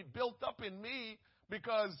offense to be built up in me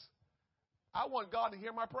because I want God to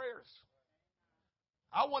hear my prayers.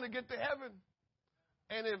 I want to get to heaven.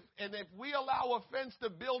 And if we allow offense to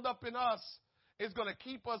build up in us, it's going to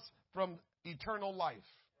keep us from eternal life.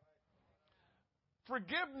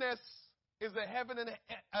 Forgiveness is a heaven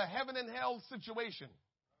and hell situation.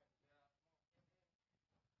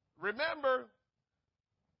 Remember,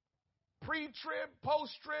 pre-trib,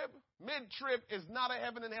 post-trib, mid-trib is not a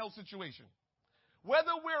heaven and hell situation.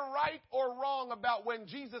 Whether we're right or wrong about when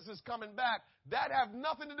Jesus is coming back, that have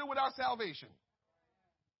nothing to do with our salvation.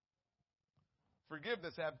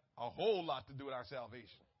 Forgiveness have a whole lot to do with our salvation.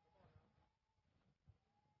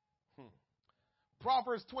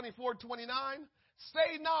 Proverbs 24:29,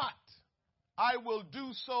 say not, I will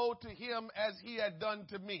do so to him as he had done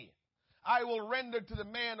to me. I will render to the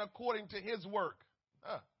man according to his work.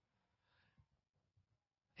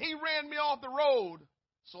 He ran me off the road,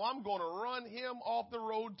 so I'm going to run him off the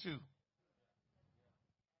road too.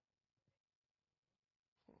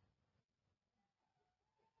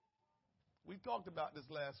 We talked about this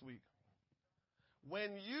last week.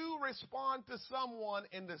 When you respond to someone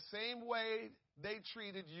in the same way they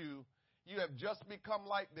treated you, you have just become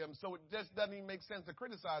like them. So it just doesn't even make sense to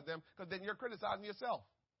criticize them because then you're criticizing yourself.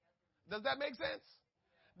 Does that make sense?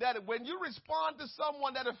 That when you respond to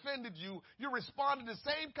someone that offended you, you respond in the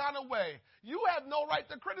same kind of way. You have no right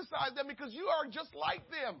to criticize them because you are just like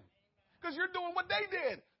them. Because you're doing what they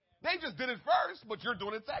did. They just did it first, but you're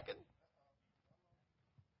doing it second.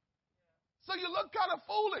 So you look kind of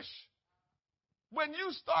foolish when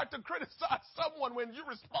you start to criticize someone when you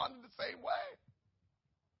respond in the same way.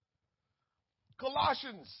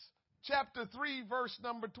 Colossians chapter 3, verse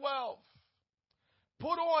number 12.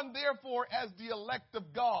 Put on, therefore, as the elect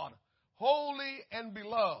of God, holy and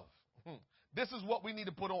beloved. This is what we need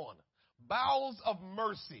to put on. Bowels of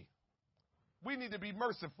mercy. We need to be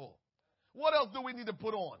merciful. What else do we need to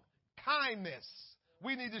put on? Kindness.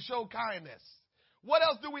 We need to show kindness. What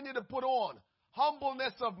else do we need to put on?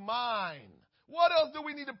 Humbleness of mind. What else do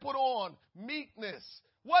we need to put on? Meekness.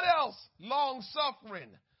 What else? Long suffering.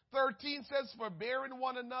 13 says, forbearing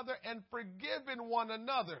one another and forgiving one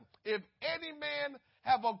another. If any man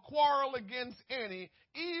have a quarrel against any,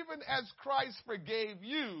 even as Christ forgave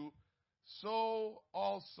you, so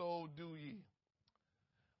also do ye.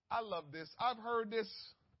 I love this. I've heard this.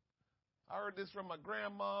 I heard this from my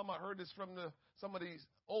grandmom. I heard this from some of these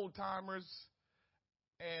old timers.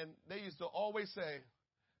 And they used to always say,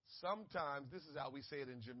 sometimes, this is how we say it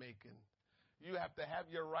in Jamaican, you have to have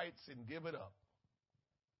your rights and give it up.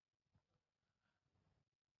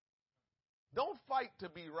 Don't fight to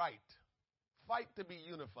be right. Fight to be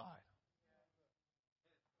unified.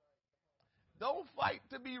 Don't fight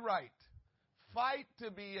to be right. Fight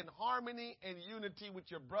to be in harmony and unity with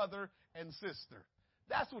your brother and sister.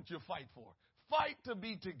 That's what you fight for. Fight to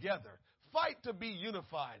be together. Fight to be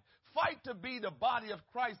unified. Fight to be the body of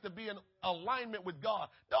Christ, to be in alignment with God.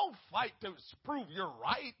 Don't fight to prove you're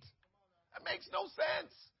right. That makes no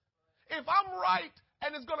sense. If I'm right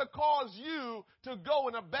and it's going to cause you to go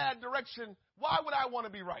in a bad direction, why would I want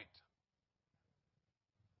to be right?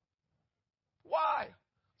 Why?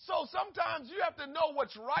 So sometimes you have to know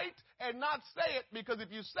what's right and not say it, because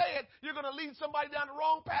if you say it, you're going to lead somebody down the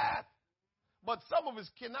wrong path. But some of us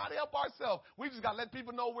cannot help ourselves. We just got to let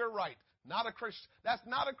people know we're right. Not a Christian. That's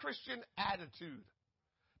not a Christian attitude.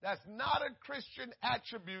 That's not a Christian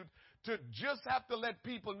attribute, to just have to let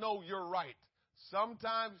people know you're right.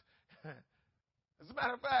 Sometimes, as a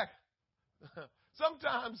matter of fact,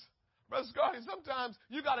 sometimes, Brother Scarlett, sometimes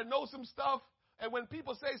you got to know some stuff, and when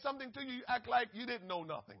people say something to you, you act like you didn't know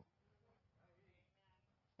nothing.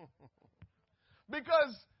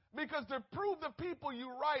 Because to prove the people you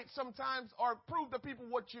right sometimes, or prove the people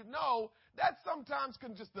what you know, that sometimes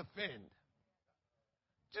can just offend.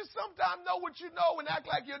 Just sometimes know what you know and act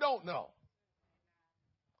like you don't know.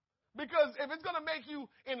 Because if it's going to make you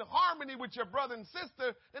in harmony with your brother and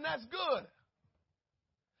sister, then that's good.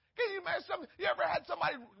 Can you imagine something? You ever had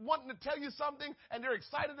somebody wanting to tell you something and they're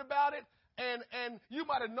excited about it, and you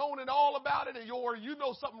might have known it all about it, or you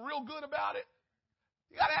know something real good about it?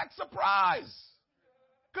 You got to act surprised.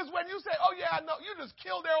 Because when you say, oh, yeah, I know, you just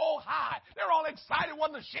killed their old high. They're all excited,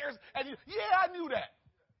 wanting to share. And you, yeah, I knew that.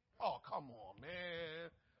 Oh, come on, man.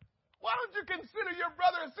 Why don't you consider your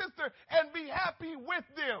brother and sister and be happy with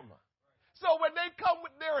them? So when they come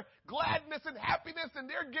with their gladness and happiness and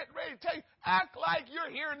they're getting ready to tell you, act like you're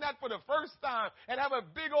hearing that for the first time and have a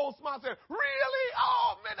big old smile and say, really?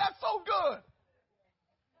 Oh, man, that's so good.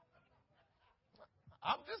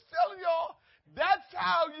 I'm just telling y'all. That's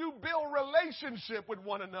how you build relationship with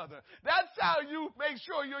one another. That's how you make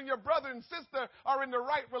sure you and your brother and sister are in the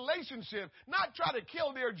right relationship, not try to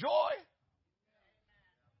kill their joy.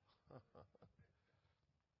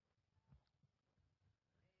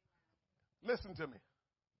 Listen to me.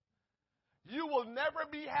 You will never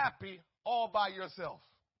be happy all by yourself.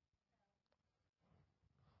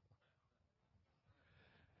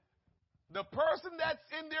 The person that's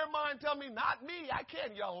in their mind tell me, not me, I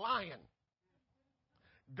can't, you're lying.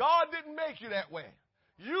 God didn't make you that way.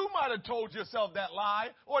 You might have told yourself that lie,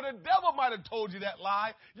 or the devil might have told you that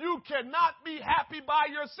lie. You cannot be happy by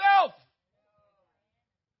yourself.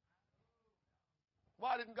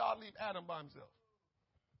 Why didn't God leave Adam by himself?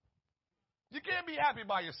 You can't be happy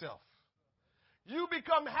by yourself. You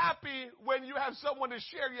become happy when you have someone to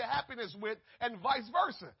share your happiness with, and vice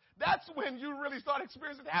versa. That's when you really start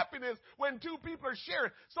experiencing happiness, when two people are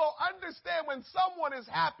sharing. So understand, when someone is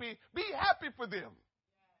happy, be happy for them.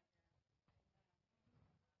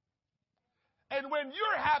 And when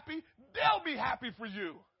you're happy, they'll be happy for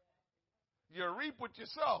you. You reap what you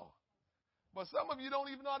sow. But some of you don't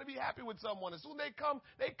even know how to be happy with someone. As soon as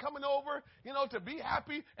they coming over, to be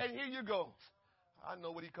happy, and here you go. I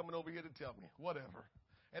know what he's coming over here to tell me. Whatever.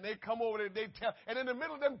 And they come over there, and in the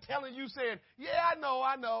middle of them telling you, saying, yeah, I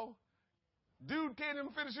know. Dude can't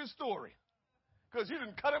even finish his story. Because you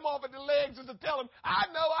didn't cut him off at the legs just to tell him, I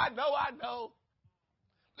know.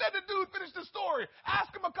 Let the dude finish the story.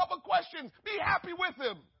 Ask him a couple questions. Be happy with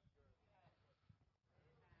him.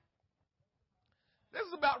 This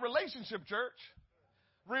is about relationship, church.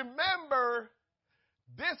 Remember,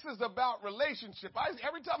 this is about relationship.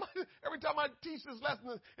 Every time I teach this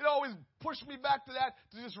lesson, it always pushes me back to that,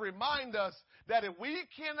 to just remind us that if we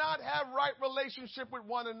cannot have right relationship with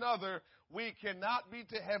one another, we cannot be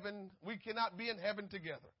in heaven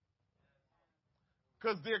together.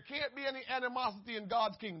 Because there can't be any animosity in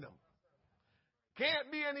God's kingdom.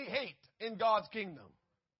 Can't be any hate in God's kingdom.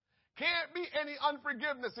 Can't be any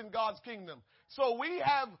unforgiveness in God's kingdom. So we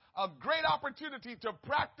have a great opportunity to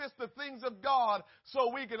practice the things of God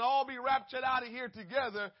so we can all be raptured out of here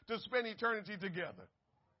together to spend eternity together.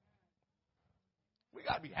 We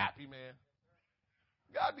got to be happy, man.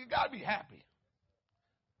 Got to be happy.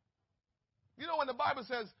 You know when the Bible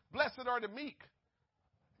says, blessed are the meek,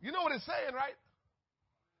 you know what it's saying, right?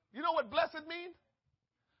 You know what blessed mean?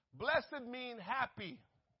 Blessed mean happy.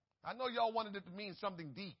 I know y'all wanted it to mean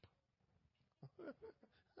something deep.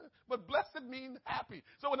 But blessed mean happy.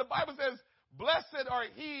 So when the Bible says, blessed are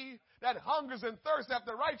he that hungers and thirsts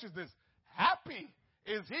after righteousness, happy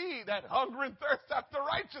is he that hungers and thirsts after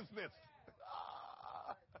righteousness.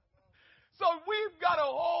 So we've got a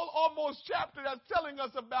whole almost chapter that's telling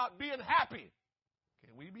us about being happy.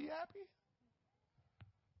 Can we be happy?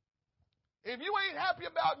 If you ain't happy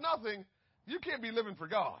about nothing, you can't be living for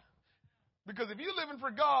God. Because if you're living for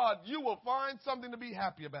God, you will find something to be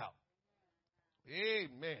happy about.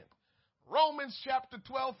 Amen. Romans chapter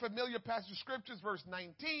 12, familiar passage of scriptures, verse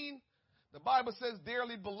 19. The Bible says,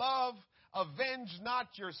 dearly beloved, avenge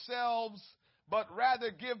not yourselves, but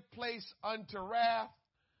rather give place unto wrath.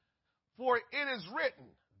 For it is written,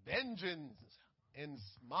 vengeance is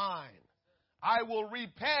mine. I will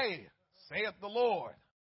repay, saith the Lord.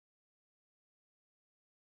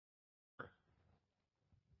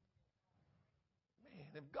 Man,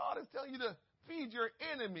 if God is telling you to feed your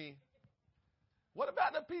enemy, what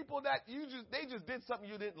about the people that they just did something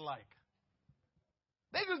you didn't like?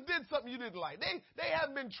 They just did something you didn't like. They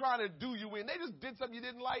haven't been trying to do you in. They just did something you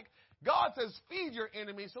didn't like. God says, feed your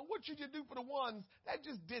enemy. So what should you do for the ones that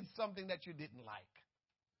just did something that you didn't like?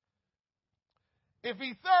 If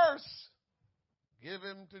he thirsts, give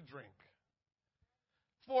him to drink.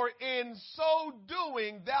 For in so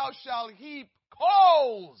doing, thou shalt heap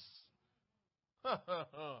coals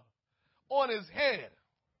on his head.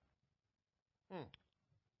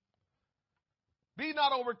 Be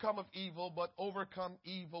not overcome of evil, but overcome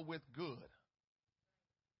evil with good.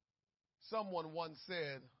 Someone once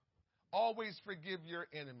said, always forgive your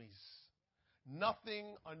enemies.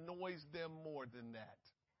 Nothing annoys them more than that.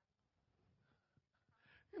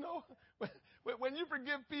 You know, when you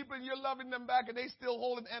forgive people and you're loving them back and they still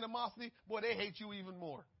holding animosity, boy, they hate you even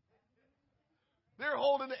more. They're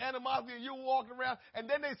holding the animosity and you're walking around, and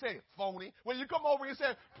then they say, phony. When you come over and you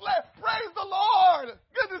say, praise the Lord,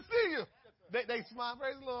 good to see you. They smile,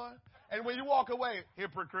 praise the Lord. And when you walk away,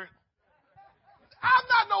 hypocrite. I'm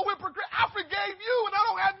not no hypocrite. I forgave you, and I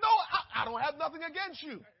don't have nothing against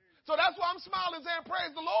you. So that's why I'm smiling saying,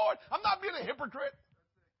 praise the Lord. I'm not being a hypocrite.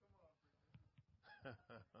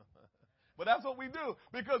 But that's what we do,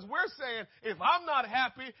 because we're saying, if I'm not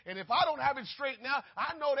happy and if I don't have it straightened out,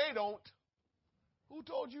 I know they don't. Who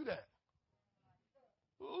told you that?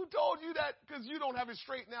 Who told you that because you don't have it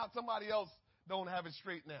straightened out, somebody else don't have it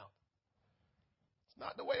straightened out? It's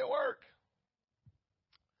not the way it works.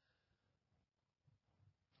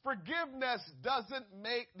 Forgiveness doesn't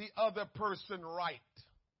make the other person right.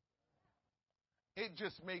 It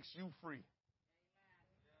just makes you free.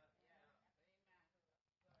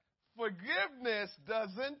 Forgiveness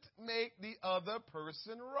doesn't make the other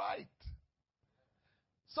person right.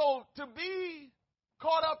 So to be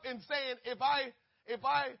caught up in saying if I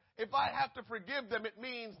have to forgive them, it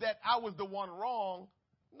means that I was the one wrong,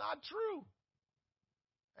 not true.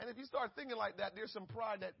 And if you start thinking like that, there's some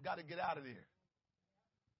pride that got to get out of there.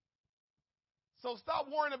 So stop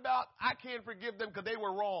worrying about I can't forgive them because they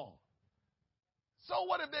were wrong. So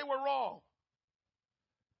what if they were wrong?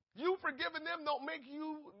 You forgiving them don't make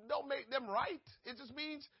them right. It just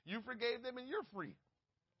means you forgave them and you're free.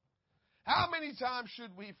 How many times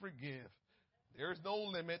should we forgive? There is no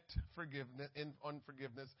limit in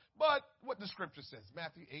unforgiveness. But what the scripture says,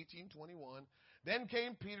 Matthew 18:21. Then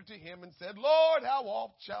came Peter to him and said, Lord, how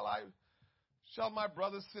oft shall my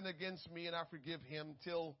brother sin against me and I forgive him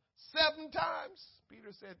till 7 times?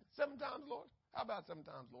 Peter said, 7 times, Lord? How about 7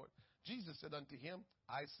 times, Lord? Jesus said unto him,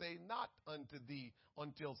 I say not unto thee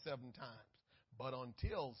until 7 times, but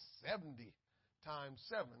until 70 times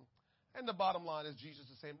 7. And the bottom line is Jesus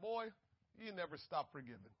is saying, boy, you never stop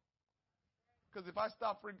forgiving. Because if I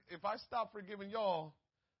stop forgiving y'all,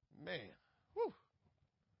 man, whew.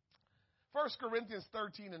 1 Corinthians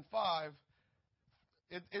 13:5,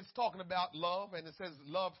 it's talking about love, and it says,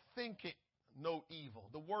 love thinketh no evil.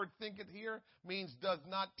 The word thinketh here means does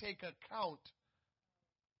not take account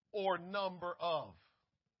or number of.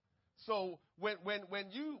 So when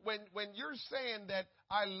you're saying that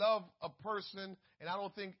I love a person and I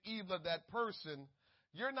don't think evil of that person,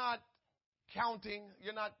 you're not counting,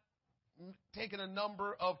 you're not taking a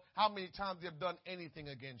number of how many times they've done anything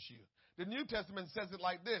against you. The New Testament says it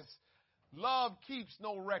like this: love keeps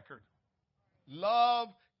no record.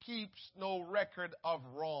 Love keeps no record of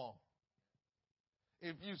wrong.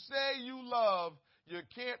 If you say you love, you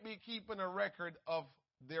can't be keeping a record of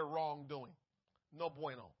their wrongdoing. No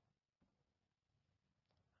bueno.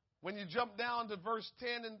 When you jump down to verse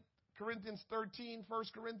 10 in Corinthians 13, 1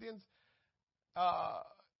 Corinthians,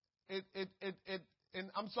 in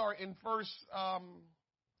First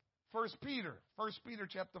Peter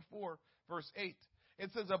chapter 4, verse 8,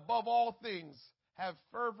 it says, above all things, have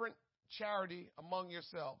fervent charity among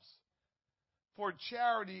yourselves, for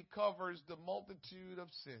charity covers the multitude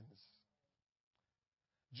of sins.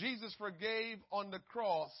 Jesus forgave on the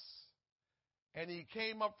cross, and he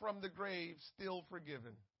came up from the grave still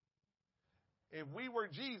forgiven. If we were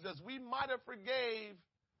Jesus, we might have forgave,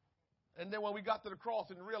 and then when we got to the cross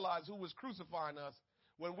and realized who was crucifying us,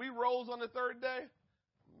 when we rose on the third day,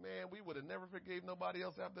 man, we would have never forgave nobody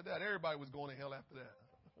else after that. Everybody was going to hell after that.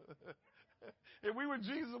 If we were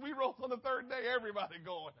Jesus, we rose on the third day, everybody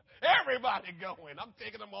going. Everybody going. I'm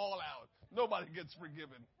taking them all out. Nobody gets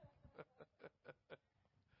forgiven.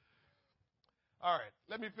 All right,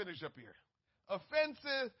 let me finish up here.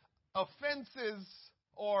 Offenses,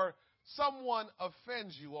 or someone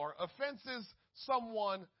offends you, or offenses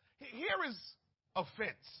someone. Here is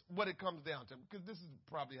offense, what it comes down to, because this is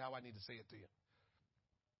probably how I need to say it to you.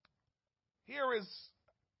 Here is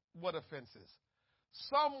what offense is.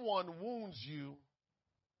 Someone wounds you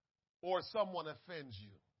or someone offends you.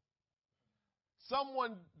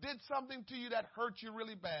 Someone did something to you that hurt you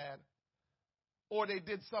really bad, or they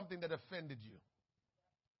did something that offended you.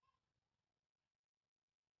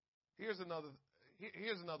 Here's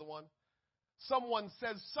another one. Someone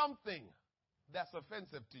says something that's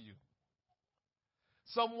offensive to you.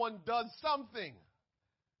 Someone does something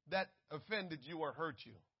that offended you or hurt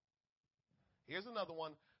you. Here's another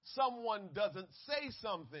one. Someone doesn't say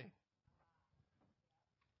something.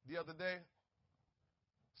 The other day,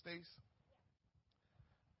 Stace.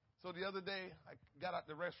 So the other day, I got out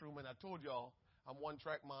the restroom and I told y'all I'm one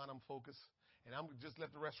track mind, I'm focused. And I'm just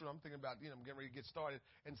left the restroom. I'm thinking about, I'm getting ready to get started.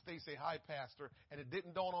 And Stace say, "Hi, Pastor." And it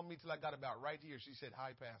didn't dawn on me till I got about right here. She said,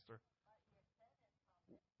 "Hi, Pastor."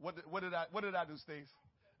 What did I do, Stace?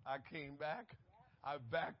 I came back. I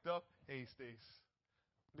backed up. "Hey, Stace."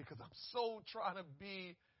 Because I'm so trying to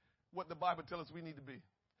be what the Bible tells us we need to be.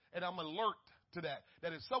 And I'm alert to that.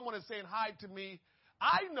 That if someone is saying hi to me,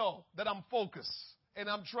 I know that I'm focused and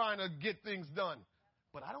I'm trying to get things done.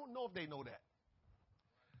 But I don't know if they know that.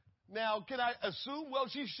 Now, can I assume? Well,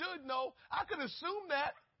 she should know. I could assume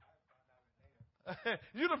that.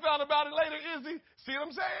 You'd have found about it later, Izzy. See what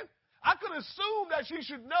I'm saying? I could assume that she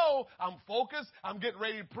should know I'm focused. I'm getting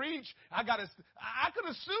ready to preach. I could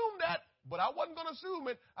assume that, but I wasn't going to assume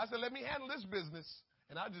it. I said, let me handle this business.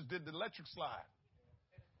 And I just did the electric slide.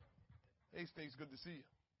 Hey, Stace, good to see you.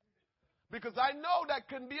 Because I know that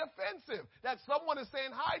can be offensive. That someone is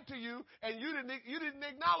saying hi to you and you didn't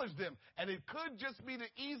acknowledge them. And it could just be the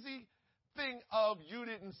easy thing of you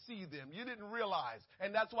didn't see them. You didn't realize.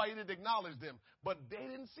 And that's why you didn't acknowledge them. But they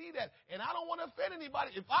didn't see that. And I don't want to offend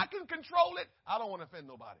anybody. If I can control it, I don't want to offend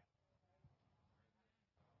nobody.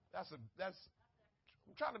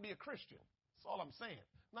 I'm trying to be a Christian. That's all I'm saying.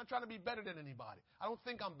 I'm not trying to be better than anybody. I don't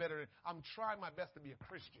think I'm better. I'm trying my best to be a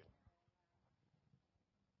Christian.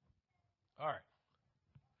 All right.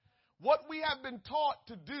 What we have been taught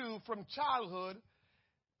to do from childhood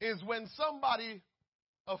is when somebody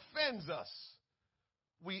offends us,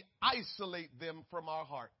 we isolate them from our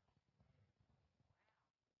heart.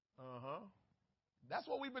 That's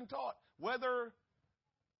what we've been taught. Whether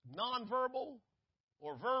nonverbal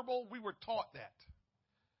or verbal, we were taught that.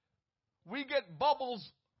 We get bubbles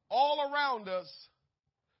all around us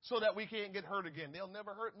so that we can't get hurt again. They'll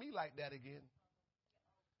never hurt me like that again.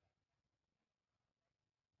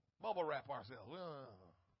 Bubble wrap ourselves.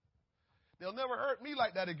 They'll never hurt me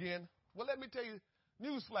like that again. Well, let me tell you,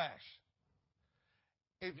 newsflash.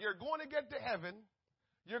 If you're going to get to heaven,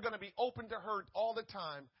 you're going to be open to hurt all the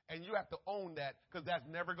time, and you have to own that because that's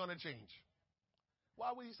never going to change.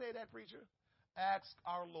 Why would you say that, preacher? Ask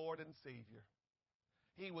our Lord and Savior.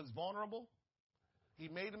 He was vulnerable. He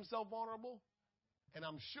made himself vulnerable, and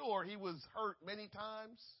I'm sure he was hurt many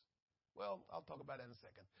times. Well, I'll talk about that in a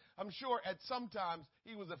second. I'm sure at some times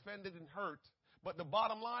he was offended and hurt, but the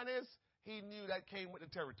bottom line is he knew that came with the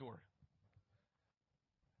territory.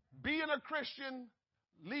 Being a Christian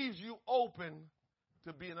leaves you open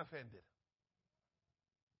to being offended.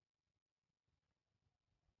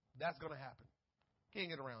 That's going to happen. Can't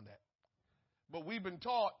get around that. But we've been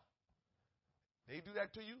taught, they do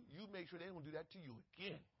that to you, you make sure they don't do that to you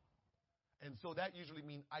again. And so that usually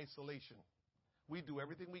means isolation. We do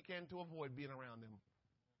everything we can to avoid being around them.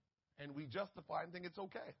 And we justify and think it's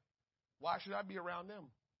okay. Why should I be around them?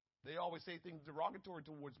 They always say things derogatory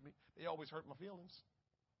towards me. They always hurt my feelings.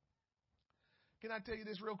 Can I tell you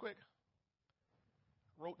this real quick?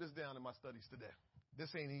 Wrote this down in my studies today. This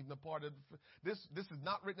ain't even a part of this is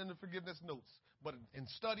not written in the forgiveness notes. But in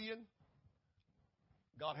studying,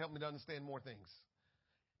 God helped me to understand more things.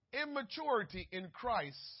 Immaturity in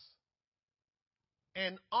Christ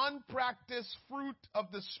and unpracticed fruit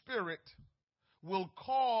of the Spirit will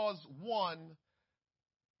cause one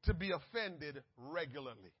to be offended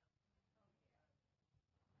regularly.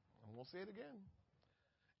 I'm going to say it again.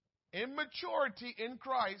 Immaturity in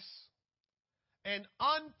Christ and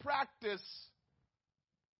unpracticed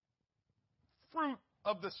fruit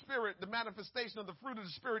of the Spirit, the manifestation of the fruit of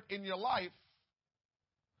the Spirit in your life,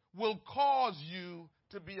 will cause you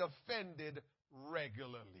to be offended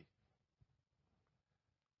regularly.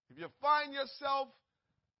 If you find yourself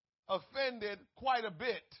offended quite a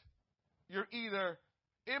bit, you're either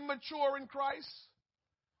immature in Christ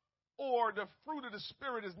or the fruit of the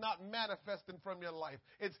Spirit is not manifesting from your life.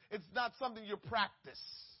 It's not something you practice.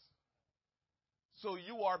 So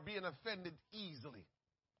you are being offended easily.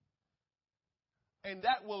 And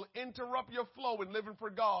that will interrupt your flow in living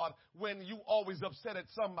for God when you always upset at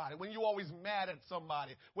somebody, when you always mad at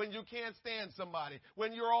somebody, when you can't stand somebody,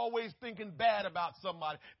 when you're always thinking bad about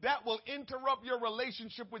somebody. That will interrupt your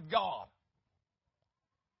relationship with God.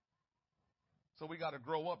 So we got to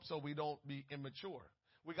grow up so we don't be immature.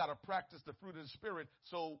 We got to practice the fruit of the Spirit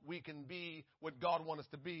so we can be what God wants us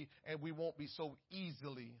to be, and we won't be so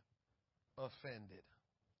easily offended.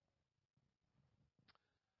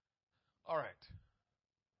 All right.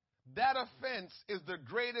 That offense is the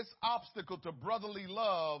greatest obstacle to brotherly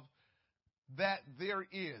love that there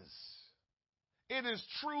is. It is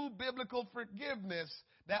true biblical forgiveness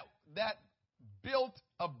that built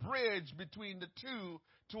a bridge between the two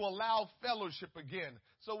to allow fellowship again.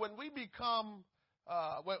 So when we become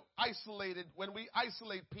when we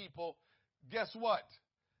isolate people, guess what?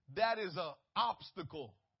 That is an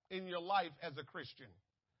obstacle in your life as a Christian.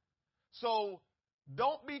 So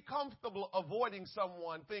don't be comfortable avoiding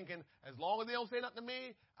someone thinking, as long as they don't say nothing to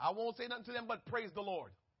me, I won't say nothing to them, but praise the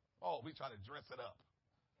Lord. Oh, we try to dress it up.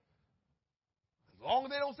 As long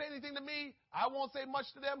as they don't say anything to me, I won't say much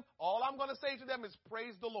to them. All I'm going to say to them is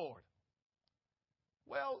praise the Lord.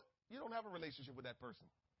 Well, you don't have a relationship with that person.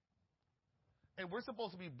 And we're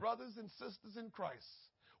supposed to be brothers and sisters in Christ.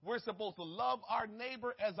 We're supposed to love our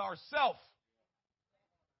neighbor as ourselves.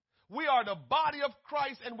 We are the body of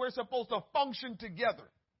Christ, and we're supposed to function together.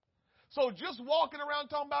 So just walking around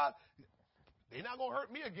talking about, they're not going to hurt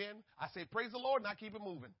me again. I say, praise the Lord, and I keep it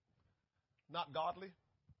moving. Not godly.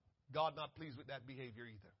 God not pleased with that behavior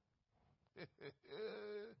either.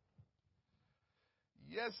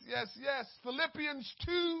 Yes, yes, yes. Philippians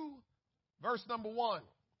 2, verse number 1.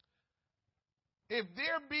 If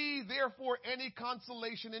there be therefore any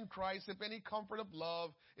consolation in Christ, if any comfort of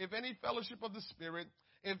love, if any fellowship of the Spirit,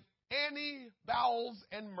 if any bowels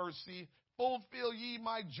and mercy, fulfill ye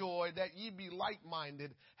my joy, that ye be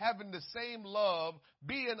like-minded, having the same love,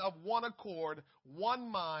 being of one accord,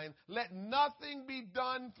 one mind. Let nothing be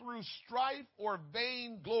done through strife or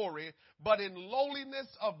vain glory, but in lowliness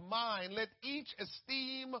of mind, let each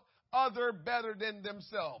esteem other better than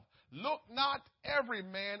themselves. Look not every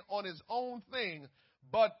man on his own thing,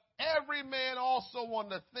 but every man also on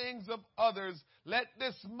the things of others. Let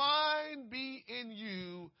this mind be in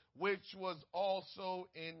you, which was also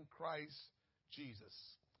in Christ Jesus.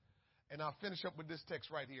 And I'll finish up with this text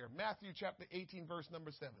right here. Matthew chapter 18, verse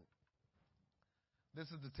number 7. This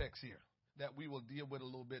is the text here that we will deal with a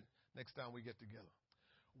little bit next time we get together.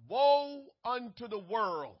 Woe unto the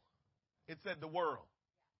world. It said the world.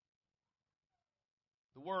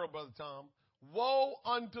 The world, Brother Tom. Woe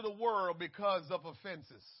unto the world because of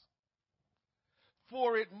offenses.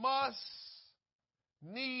 For it must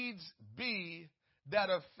needs be that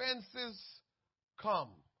offenses come.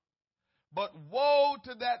 But woe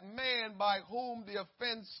to that man by whom the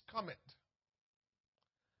offense cometh.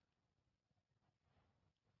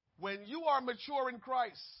 When you are mature in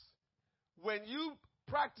Christ, when you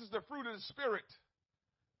practice the fruit of the Spirit,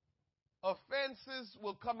 offenses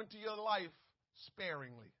will come into your life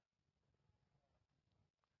sparingly.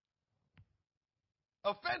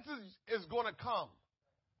 Offenses is going to come.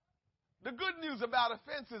 The good news about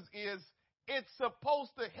offenses is it's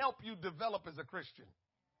supposed to help you develop as a Christian.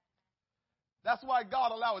 That's why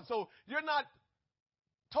God allowed it. So you're not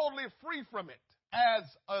totally free from it as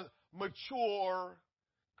a mature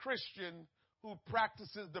Christian who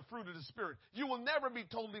practices the fruit of the Spirit. You will never be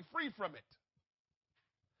totally free from it.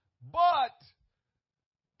 But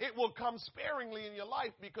it will come sparingly in your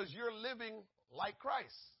life because you're living like Christ.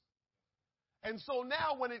 And so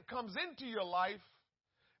now when it comes into your life,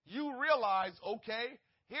 you realize, okay,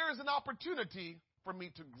 here's an opportunity for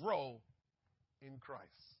me to grow in Christ.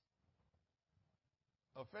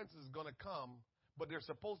 Offenses is going to come, but they're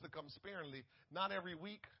supposed to come sparingly. Not every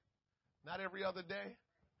week, not every other day,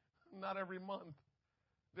 not every month.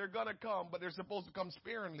 They're going to come, but they're supposed to come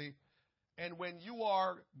sparingly. And when you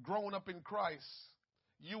are growing up in Christ,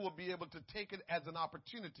 you will be able to take it as an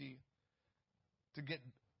opportunity to get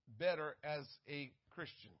better as a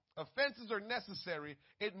Christian. Offenses are necessary.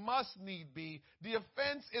 It must need be. The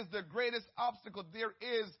offense is the greatest obstacle there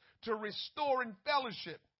is to restoring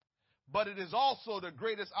fellowship, but it is also the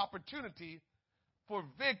greatest opportunity for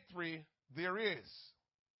victory there is.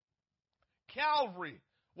 Calvary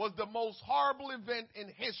was the most horrible event in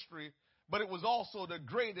history, but it was also the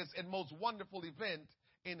greatest and most wonderful event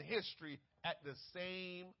in history at the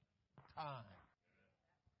same time.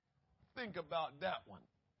 Think about that one.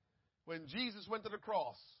 When Jesus went to the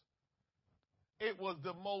cross, it was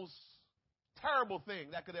the most terrible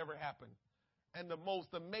thing that could ever happen and the most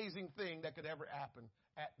amazing thing that could ever happen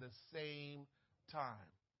at the same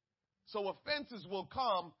time. So offenses will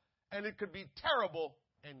come, and it could be terrible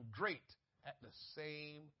and great at the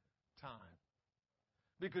same time.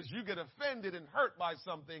 Because you get offended and hurt by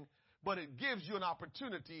something, but it gives you an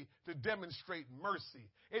opportunity to demonstrate mercy.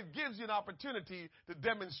 It gives you an opportunity to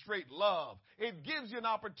demonstrate love. It gives you an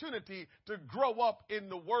opportunity to grow up in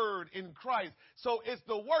the Word, in Christ. So it's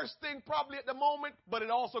the worst thing probably at the moment, but it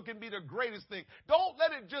also can be the greatest thing. Don't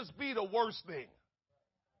let it just be the worst thing.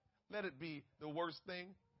 Let it be the worst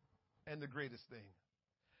thing and the greatest thing.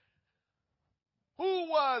 Who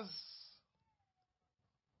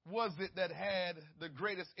was it that had the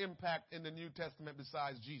greatest impact in the New Testament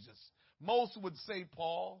besides Jesus? Most would say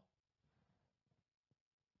Paul.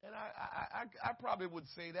 And I probably would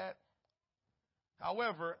say that.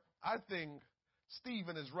 However, I think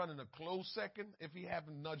Stephen is running a close second if he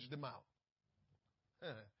hadn't nudged him out.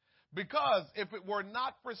 Because if it were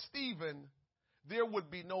not for Stephen, there would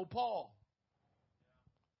be no Paul.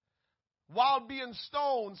 While being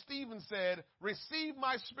stoned, Stephen said, "Receive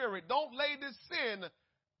my spirit. Don't lay this sin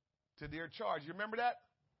to their charge." You remember that?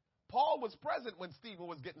 Paul was present when Stephen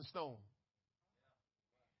was getting stoned.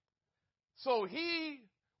 So he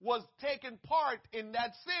was taking part in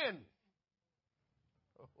that sin.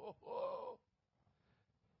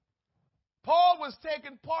 Paul was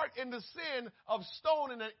taking part in the sin of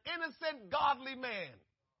stoning an innocent, godly man.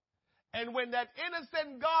 And when that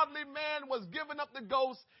innocent, godly man was giving up the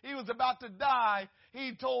ghost, he was about to die,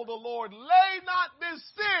 he told the Lord, "Lay not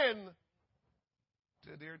this sin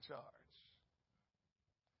to their charge."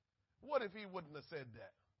 What if he wouldn't have said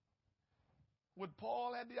that? Would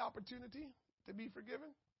Paul have the opportunity to be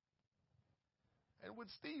forgiven? And would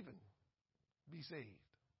Stephen be saved?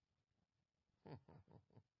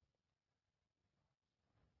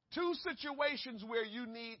 Two situations where you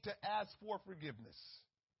need to ask for forgiveness.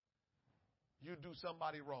 You do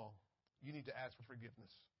somebody wrong, you need to ask for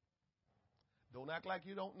forgiveness. Don't act like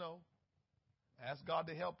you don't know. Ask God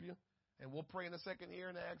to help you. And we'll pray in a second here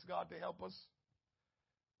and ask God to help us.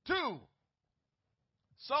 Two,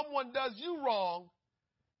 someone does you wrong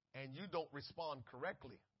and you don't respond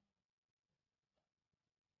correctly.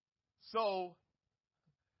 So,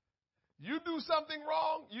 you do something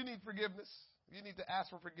wrong, you need forgiveness. You need to ask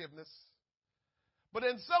for forgiveness. But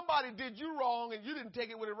then somebody did you wrong and you didn't take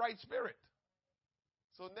it with the right spirit.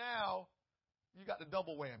 So now you got the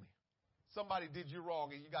double whammy. Somebody did you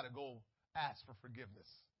wrong and you got to go ask for forgiveness.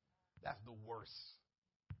 That's the worst.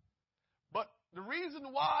 But the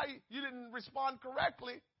reason why you didn't respond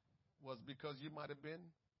correctly was because you might have been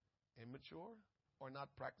immature or not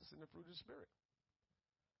practicing the fruit of the Spirit.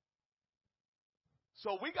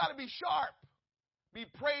 So we got to be sharp, be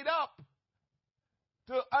prayed up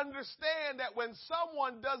to understand that when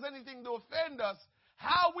someone does anything to offend us,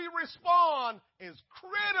 how we respond is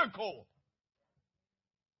critical.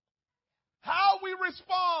 How we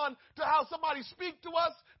respond to how somebody speaks to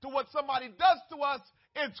us, to what somebody does to us,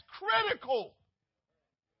 it's critical.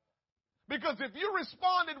 Because if you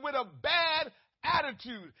responded with a bad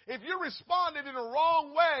attitude, if you responded in a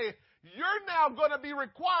wrong way, you're now going to be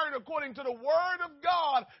required, according to the Word of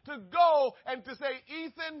God, to go and to say,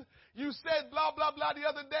 "Ethan, you said blah, blah, blah the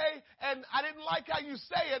other day, and I didn't like how you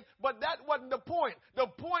say it, but that wasn't the point. The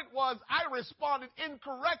point was I responded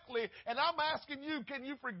incorrectly, and I'm asking you, can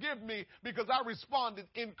you forgive me because I responded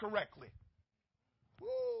incorrectly?"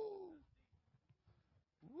 Woo!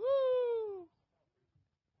 Woo!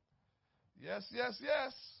 Yes, yes,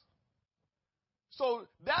 yes. So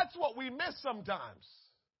that's what we miss sometimes.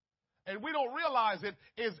 And we don't realize it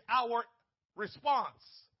is our response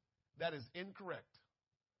that is incorrect.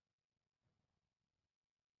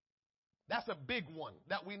 That's a big one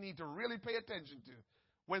that we need to really pay attention to.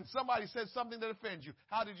 When somebody says something that offends you,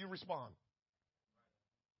 how did you respond?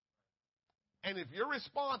 And if your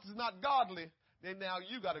response is not godly, then now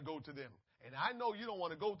you got to go to them. And I know you don't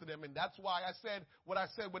want to go to them, and that's why I said what I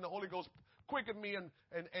said when the Holy Ghost quickened me and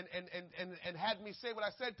had me say what I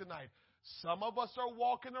said tonight. Some of us are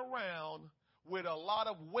walking around with a lot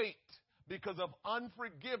of weight because of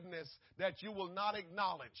unforgiveness that you will not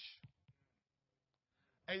acknowledge.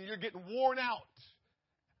 And you're getting worn out.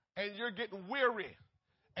 And you're getting weary.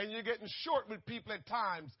 And you're getting short with people at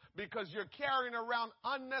times because you're carrying around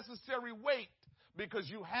unnecessary weight because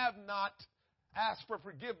you have not asked for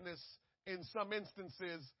forgiveness in some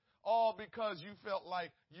instances all because you felt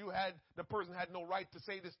like the person had no right to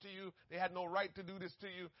say this to you. They had no right to do this to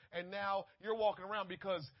you. And now you're walking around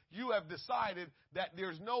because you have decided that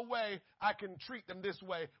there's no way I can treat them this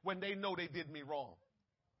way when they know they did me wrong.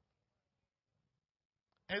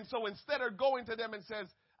 And so instead of going to them and says,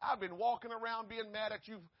 I've been walking around being mad at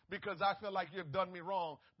you because I feel like you've done me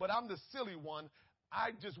wrong, but I'm the silly one.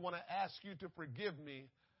 I just want to ask you to forgive me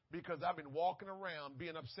because I've been walking around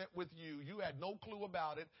being upset with you. You had no clue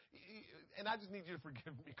about it. And I just need you to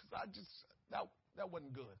forgive me because that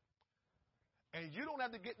wasn't good. And you don't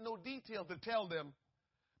have to get no details to tell them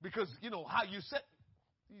because, how you said,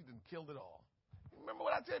 you done killed it all. Remember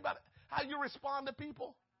what I tell you about it? How you respond to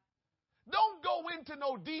people? Don't go into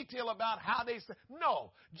no detail about how they say.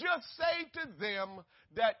 No, just say to them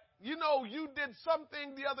that, you did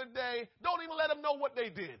something the other day. Don't even let them know what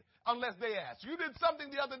they did unless they ask. You did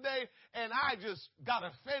something the other day, and I just got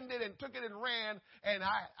offended and took it and ran, and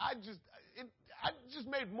I just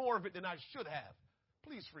made more of it than I should have.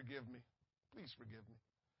 Please forgive me. Please forgive me.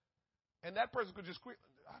 And that person could just quit.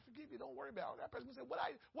 I forgive you. Don't worry about it. That person could say,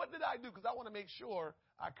 what did I do? Because I want to make sure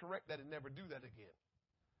I correct that and never do that again.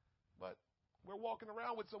 But we're walking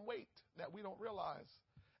around with some weight that we don't realize,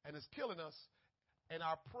 and it's killing us, and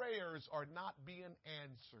our prayers are not being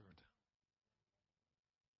answered.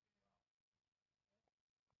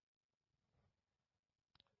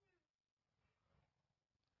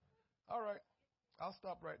 All right, I'll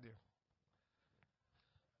stop right there.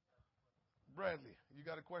 Bradley, you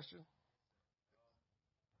got a question?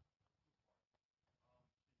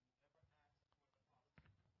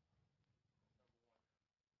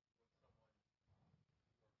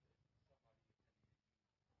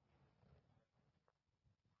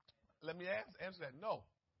 Let me answer that. No.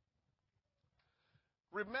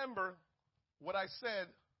 Remember what I said.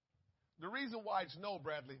 The reason why it's no,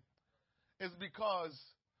 Bradley, is because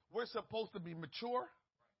we're supposed to be mature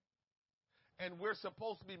and we're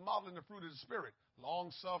supposed to be modeling the fruit of the Spirit.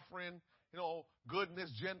 Long suffering,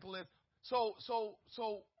 goodness, gentleness. So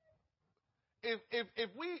if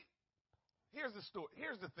we, here's the story.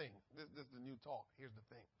 Here's the thing. This is the new talk. Here's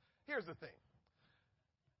the thing. Here's the thing.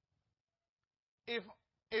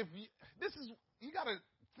 If you got to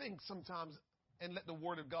think sometimes and let the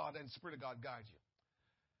Word of God and the Spirit of God guide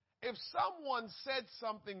you. If someone said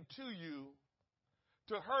something to you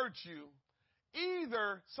to hurt you,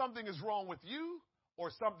 either something is wrong with you or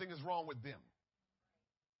something is wrong with them.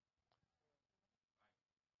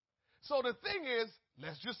 So the thing is,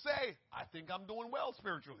 let's just say, I think I'm doing well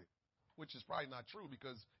spiritually, which is probably not true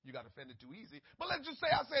because you got offended too easy. But let's just say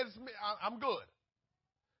I said I'm good.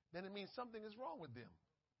 Then it means something is wrong with them.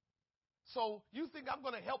 So you think I'm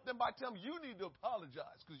going to help them by telling them you need to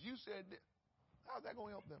apologize because you said this. How's that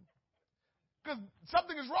going to help them? Because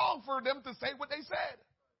something is wrong for them to say what they said.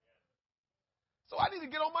 So I need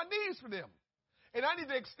to get on my knees for them. And I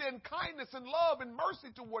need to extend kindness and love and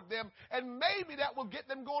mercy toward them. And maybe that will get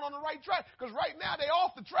them going on the right track. Because right now they're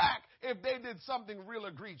off the track if they did something real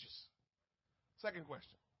egregious. Second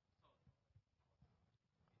question.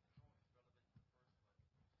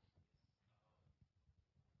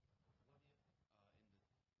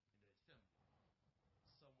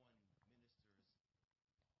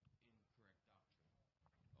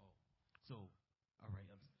 So, all right,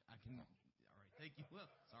 all right, thank you. Well,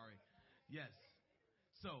 sorry. Yes.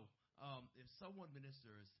 So, if someone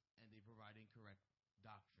ministers and they provide incorrect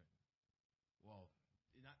doctrine, well,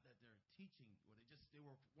 not that they're teaching, they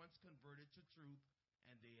were once converted to truth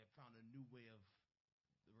and they have found a new way of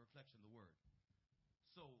the reflection of the word.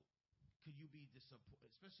 So, could you be disappointed,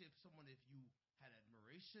 especially if you had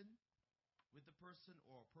admiration with the person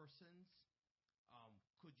or persons,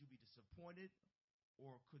 could you be disappointed?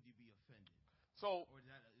 Or could you be offended? So, or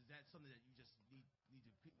is that something that you just need to?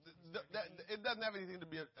 It doesn't have anything to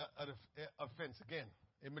be an offense. Again,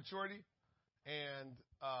 immaturity and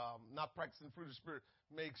not practicing the fruit of the Spirit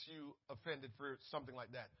makes you offended for something like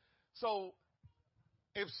that. So,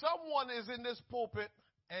 if someone is in this pulpit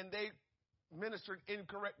and they ministered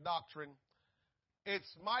incorrect doctrine, it's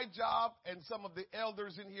my job and some of the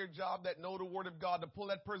elders in here job that know the Word of God to pull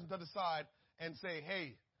that person to the side and say,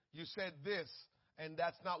 hey, you said this. And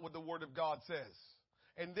that's not what the Word of God says.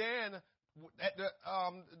 And then at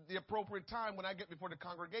the appropriate time when I get before the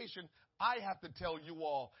congregation, I have to tell you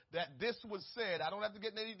all that this was said. I don't have to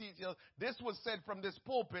get in any details. This was said from this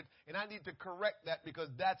pulpit, and I need to correct that because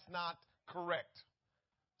that's not correct.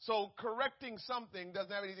 So correcting something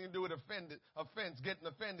doesn't have anything to do with offense, getting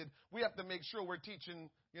offended. We have to make sure we're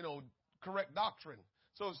teaching, correct doctrine.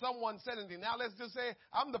 So if someone said anything, now let's just say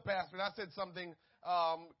I'm the pastor and I said something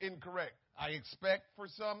incorrect. I expect for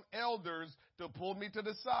some elders to pull me to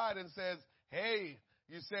the side and says, hey,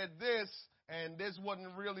 you said this, and this wasn't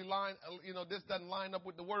really this doesn't line up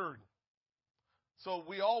with the word. So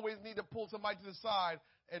we always need to pull somebody to the side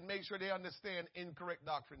and make sure they understand incorrect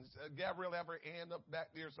doctrines. Gabrielle, have her hand up back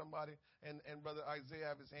there, somebody, and Brother Isaiah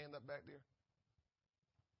have his hand up back there.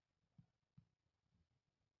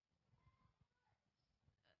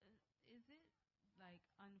 Is it like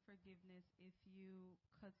unforgiveness if you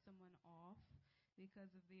cut someone off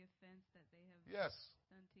because of the offense that they have Yes.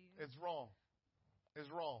 done to you? It's wrong. It's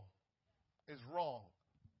wrong. It's wrong.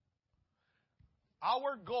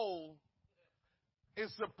 Our goal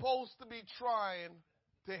is supposed to be trying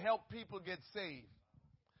to help people get saved.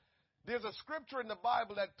 There's a scripture in the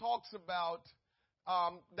Bible that talks about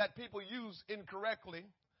that people use incorrectly,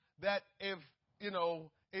 that if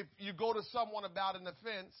you go to someone about an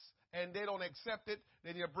offense and they don't accept it,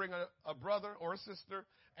 then you bring a brother or a sister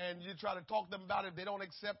and you try to talk to them about it. If they don't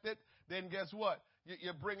accept it, then guess what?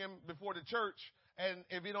 You bring him before the church, and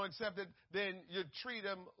if you don't accept it, then you treat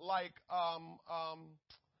him like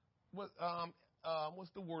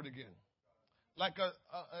what's the word again? Like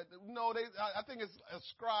I think it's a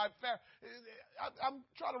scribe. I'm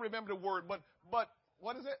trying to remember the word, but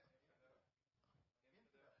what is it?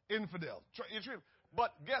 Infidel.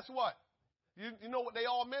 But guess what? You know what they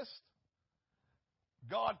all missed?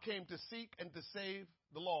 God came to seek and to save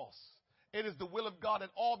the lost. It is the will of God that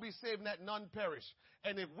all be saved and that none perish.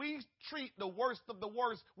 And if we treat the worst of the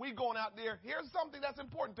worst, we going out there. Here's something that's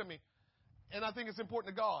important to me, and I think it's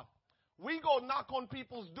important to God. We go knock on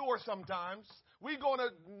people's doors sometimes. We go to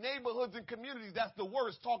neighborhoods and communities. That's the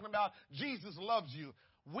worst, talking about Jesus loves you.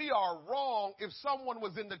 We are wrong if someone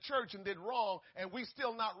was in the church and did wrong and we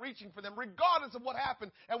still not reaching for them, regardless of what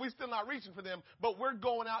happened, and we still not reaching for them, but we're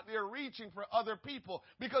going out there reaching for other people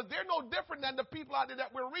because they're no different than the people out there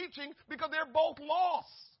that we're reaching because they're both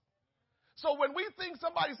lost. So when we think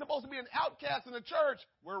somebody's supposed to be an outcast in the church,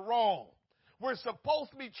 we're wrong. We're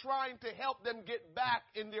supposed to be trying to help them get back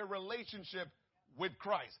in their relationship with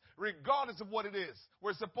Christ, regardless of what it is.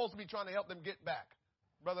 We're supposed to be trying to help them get back.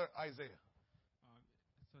 Brother Isaiah.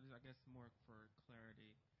 So this, I guess, more for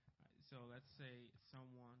clarity. So let's say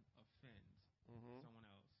someone offends someone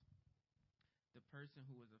else. The person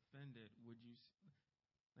who was offended, would you,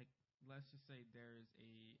 let's just say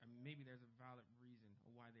maybe there's a valid reason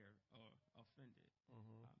why they're offended.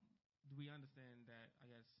 Do we understand that, I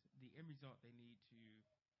guess, the end result they need to,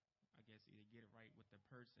 I guess, either get it right with the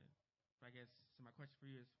person? But I guess, so my question for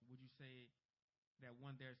you is, would you say that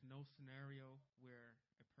there's no scenario where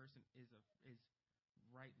a person is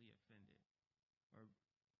rightly offended, or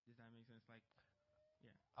does that make sense? Like,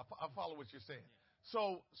 yeah, I follow what you're saying.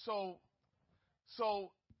 Yeah.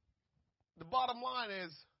 So the bottom line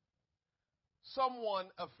is,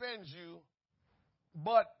 someone offends you,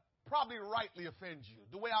 but probably rightly offends you.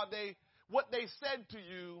 The way what they said to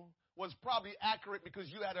you was probably accurate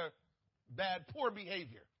because you had a poor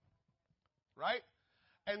behavior, right?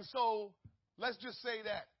 And so let's just say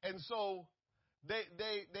that. And so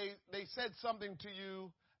they said something to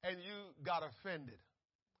you and you got offended.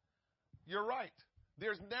 You're right.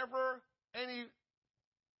 There's never any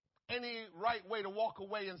right way to walk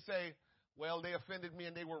away and say, well, they offended me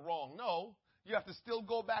and they were wrong. No, you have to still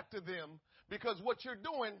go back to them, because what you're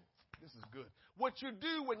doing, this is good. What you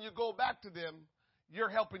do when you go back to them, you're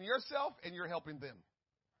helping yourself and you're helping them.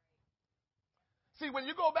 See, when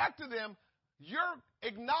you go back to them, you're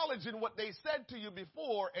acknowledging what they said to you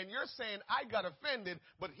before, and you're saying, I got offended,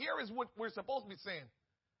 but here is what we're supposed to be saying.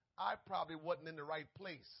 I probably wasn't in the right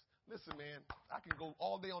place. Listen, man, I can go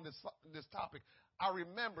all day on this topic. I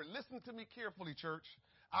remember, listen to me carefully, church.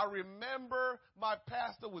 I remember my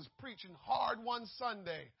pastor was preaching hard one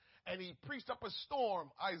Sunday, and he preached up a storm,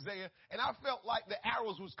 Isaiah, and I felt like the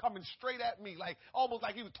arrows was coming straight at me, like almost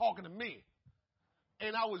like he was talking to me.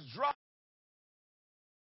 And I was driving.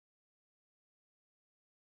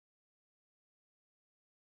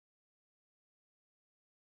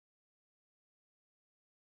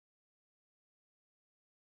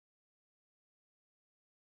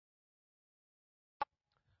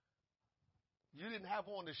 You didn't have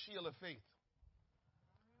on the shield of faith.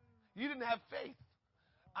 You didn't have faith.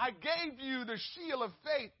 I gave you the shield of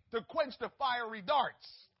faith to quench the fiery darts.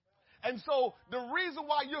 And so the reason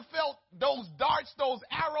why you felt those darts, those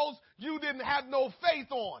arrows, you didn't have no faith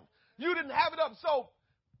on. You didn't have it up. So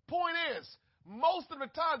point is, most of the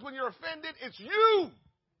times when you're offended, it's you.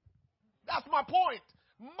 That's my point.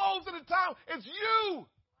 Most of the time, it's you.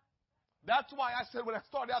 That's why I said when I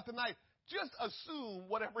started out tonight, just assume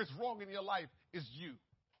whatever is wrong in your life is you.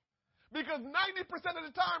 Because 90% of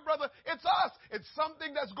the time, brother, it's us. It's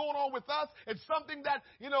something that's going on with us. It's something that,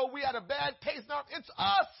 we had a bad taste in our, it's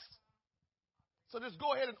us. So just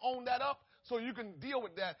go ahead and own that up so you can deal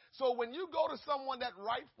with that. So when you go to someone that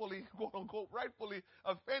rightfully, quote unquote, rightfully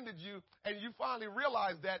offended you, and you finally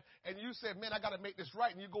realize that, and you said, man, I got to make this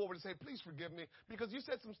right, and you go over and say, please forgive me, because you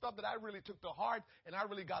said some stuff that I really took to heart, and I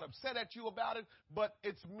really got upset at you about it, but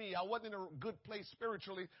it's me. I wasn't in a good place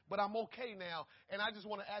spiritually, but I'm okay now, and I just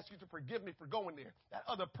want to ask you to forgive me for going there. That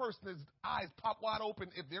other person's eyes pop wide open,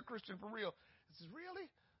 if they're Christian for real. This is really?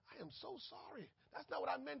 I am so sorry. That's not what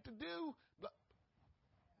I meant to do. But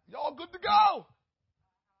y'all good to go?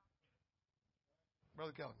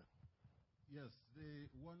 Brother Kellerman. Yes,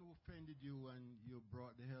 the one who offended you and you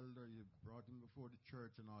brought the elder, you brought him before the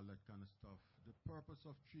church and all that kind of stuff. The purpose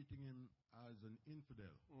of treating him as an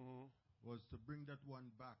infidel was to bring that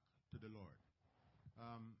one back to the Lord.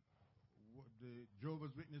 The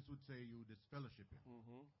Jehovah's Witness would say you disfellowship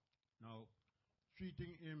him. Now,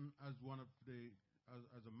 treating him as one of the,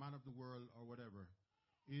 as a man of the world or whatever,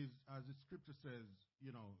 is, as the scripture says,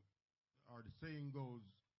 or the saying goes,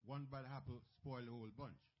 one bad apple spoil the whole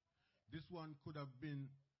bunch. This one could have been,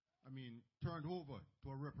 turned over to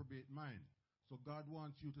a reprobate mind. So God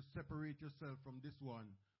wants you to separate yourself from this one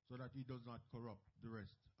so that he does not corrupt the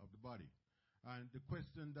rest of the body. And the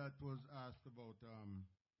question that was asked about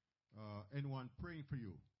anyone praying for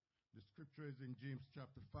you, the scripture is in James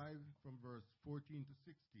chapter 5 from verse 14 to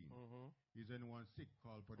 16. Is anyone sick?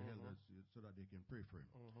 Call for the elders so that they can pray for him.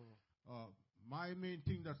 My main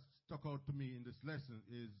thing that stuck out to me in this lesson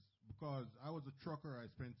is because I was a trucker, I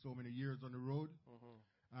spent so many years on the road,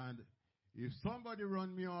 and if somebody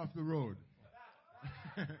run me off the road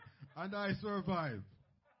and I survive,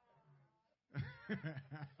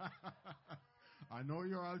 I know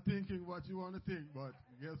you're all thinking what you want to think, but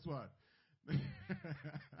guess what?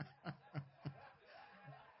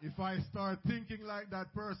 If I start thinking like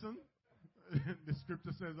that person, the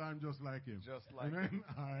scripture says I'm just like him. Just like Amen? him.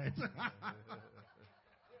 All right.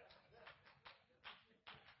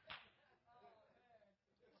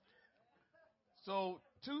 So,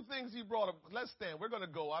 two things he brought up. Let's stand. We're going to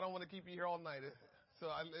go. I don't want to keep you here all night. So,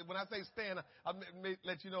 when I say stand, I may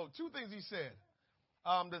let you know. Two things he said.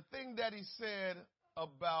 The thing that he said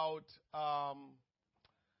about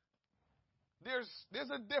there's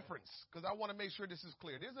a difference, because I want to make sure this is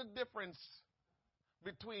clear. There's a difference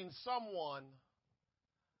between someone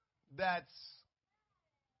that's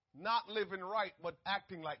not living right but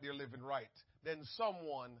acting like they're living right than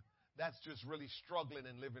someone that's just really struggling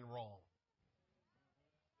and living wrong.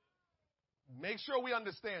 Make sure we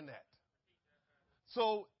understand that.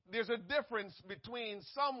 So there's a difference between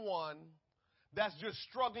someone that's just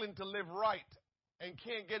struggling to live right and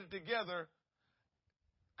can't get it together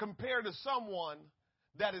compared to someone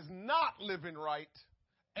that is not living right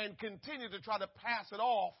and continue to try to pass it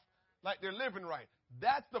off like they're living right.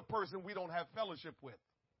 That's the person we don't have fellowship with,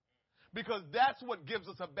 because that's what gives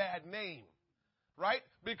us a bad name, right?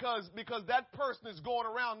 Because that person is going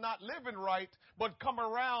around not living right, but come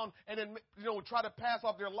around and then, try to pass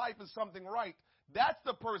off their life as something right. That's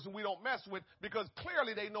the person we don't mess with, because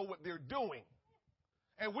clearly they know what they're doing.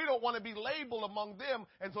 And we don't want to be labeled among them.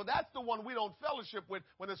 And so that's the one we don't fellowship with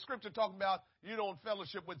when the scripture talks about you don't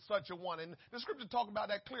fellowship with such a one. And the scripture talks about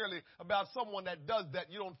that clearly, about someone that does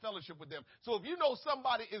that. You don't fellowship with them. So if you know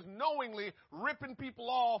somebody is knowingly ripping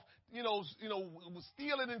people off,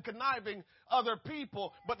 stealing and conniving other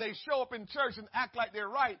people, but they show up in church and act like they're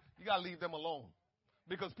right, you got to leave them alone,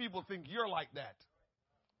 because people think you're like that.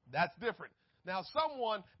 That's different. Now,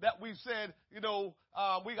 someone that we've said, we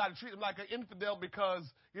got to treat them like an infidel because,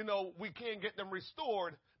 we can't get them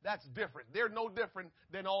restored, that's different. They're no different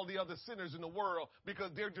than all the other sinners in the world,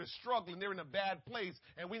 because they're just struggling. They're in a bad place,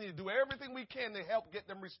 and we need to do everything we can to help get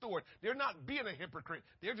them restored. They're not being a hypocrite.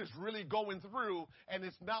 They're just really going through, and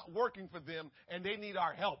it's not working for them, and they need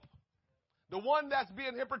our help. The one that's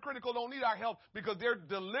being hypocritical don't need our help because they're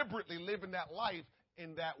deliberately living that life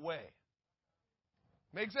in that way.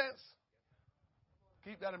 Make sense?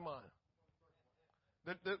 Keep that in mind.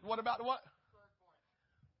 What about the what?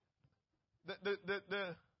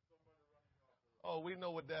 We know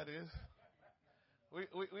what that is.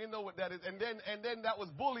 We know what that is. And then that was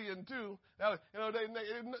bullying too. That was,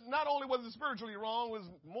 not only was it spiritually wrong, it was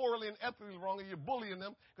morally and ethically wrong, and you're bullying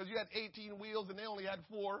them because you had 18 wheels and they only had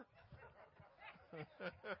 4.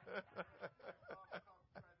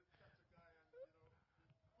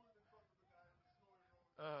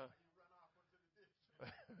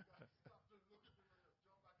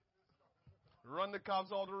 Run the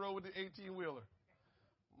cops off the road with the 18-wheeler.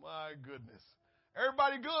 My goodness.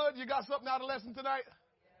 Everybody good? You got something out of the lesson tonight?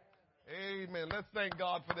 Amen. Let's thank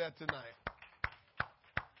God for that tonight.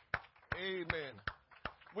 Amen.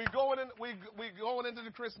 We going into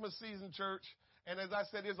the Christmas season, church, and as I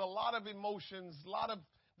said, there's a lot of emotions, a lot of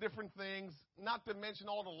different things, not to mention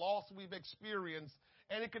all the loss we've experienced,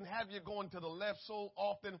 and it can have you going to the left so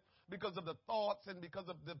often because of the thoughts and because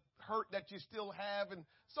of the hurt that you still have and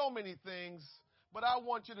so many things. But I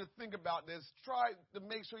want you to think about this. Try to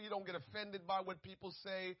make sure you don't get offended by what people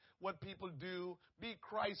say, what people do. Be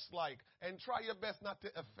Christ-like and try your best not to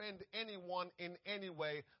offend anyone in any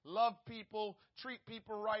way. Love people, treat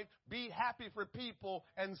people right, be happy for people,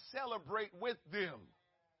 and celebrate with them.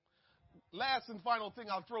 Last and final thing,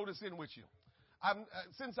 I'll throw this in with you.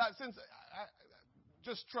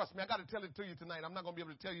 Just trust me, I got to tell it to you tonight. I'm not going to be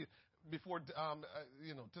able to tell you before,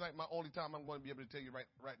 tonight my only time I'm going to be able to tell you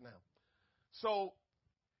right now. So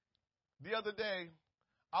the other day,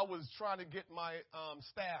 I was trying to get my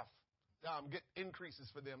staff, get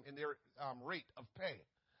increases for them in their rate of pay.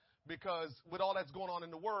 Because with all that's going on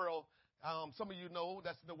in the world, some of you know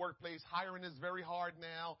that's in the workplace. Hiring is very hard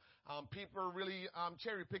now. People are really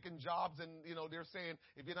cherry picking jobs, and they're saying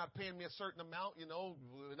if you're not paying me a certain amount,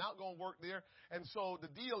 we're not going to work there. And so the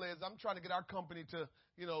deal is, I'm trying to get our company to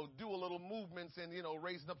do a little movements and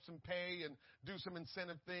raising up some pay and do some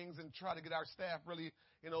incentive things and try to get our staff really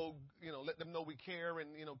let them know we care and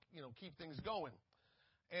keep things going.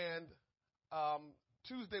 And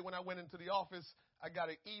Tuesday when I went into the office, I got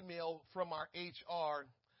an email from our HR.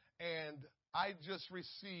 And I just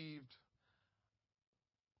received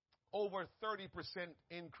over 30%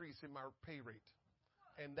 increase in my pay rate.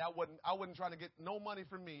 And I wasn't trying to get no money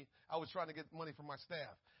from me. I was trying to get money from my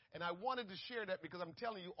staff. And I wanted to share that because I'm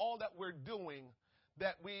telling you, all that we're doing,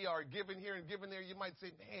 that we are giving here and giving there, you might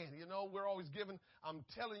say, man, we're always giving. I'm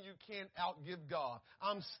telling you, can't outgive God.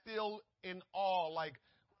 I'm still in awe. Like,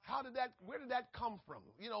 where did that come from?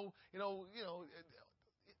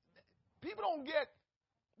 People don't get.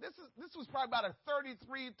 This was probably about a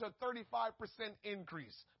 33 to 35%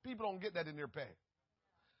 increase. People don't get that in their pay.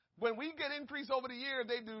 When we get increase over the year,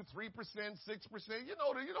 they do 3%, 6%. You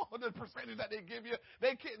know the percentage that they give you.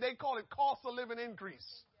 They call it cost of living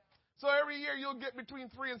increase. So every year you'll get between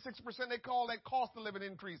 3 and 6%. They call that cost of living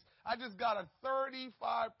increase. I just got a 35%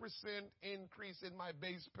 increase in my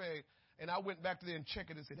base pay, and I went back to there and checked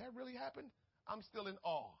it and said, that really happened? I'm still in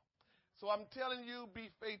awe. So I'm telling you, be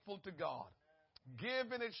faithful to God.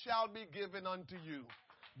 Give and it shall be given unto you.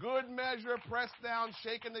 Good measure, pressed down,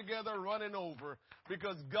 shaken together, running over.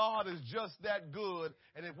 Because God is just that good.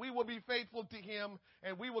 And if we will be faithful to Him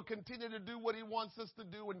and we will continue to do what He wants us to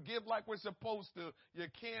do and give like we're supposed to, you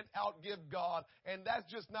can't outgive God. And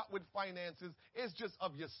that's just not with finances. It's just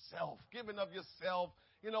of yourself, giving of yourself.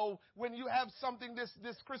 When you have something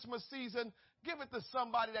this Christmas season, give it to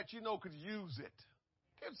somebody that could use it.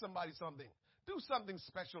 Give somebody something. Do something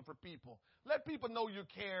special for people. Let people know you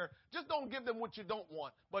care. Just don't give them what you don't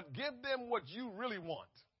want, but give them what you really want.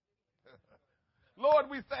 Lord,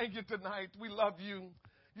 we thank you tonight. We love you.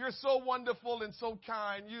 You're so wonderful and so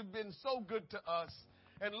kind. You've been so good to us.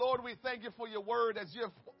 And Lord, we thank you for your word as you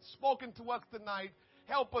have spoken to us tonight.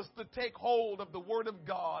 Help us to take hold of the word of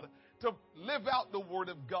God, to live out the word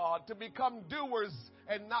of God, to become doers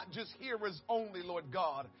and not just hearers only, Lord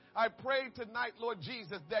God. I pray tonight, Lord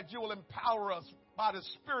Jesus, that you will empower us by the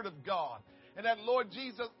Spirit of God. And that, Lord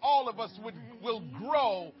Jesus, all of us will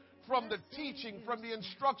grow from the teaching, from the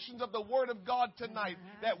instructions of the Word of God tonight,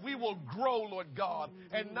 that we will grow, Lord God,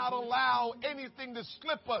 and not allow anything to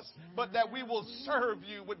slip us, but that we will serve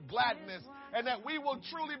you with gladness, and that we will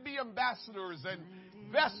truly be ambassadors and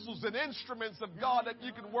vessels and instruments of God that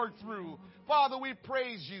you can work through. Father, we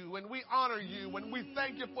praise you and we honor you and we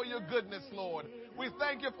thank you for your goodness, Lord. We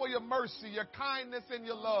thank you for your mercy, your kindness, and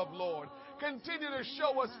your love, Lord. Continue to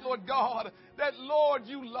show us, Lord God, that, Lord,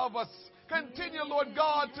 you love us. Continue, Lord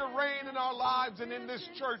God, to reign in our lives and in this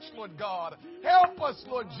church, Lord God. Help us,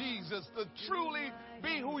 Lord Jesus, to truly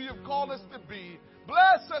be who you've called us to be.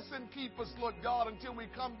 Bless us and keep us, Lord God, until we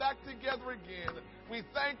come back together again. We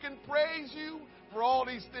thank and praise you for all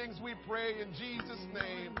these things we pray in Jesus'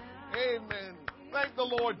 name. Amen. Thank the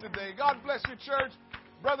Lord today. God bless you, church.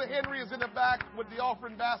 Brother Henry is in the back with the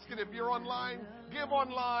offering basket. If you're online, give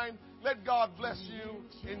online. Let God bless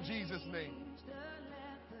you in Jesus' name.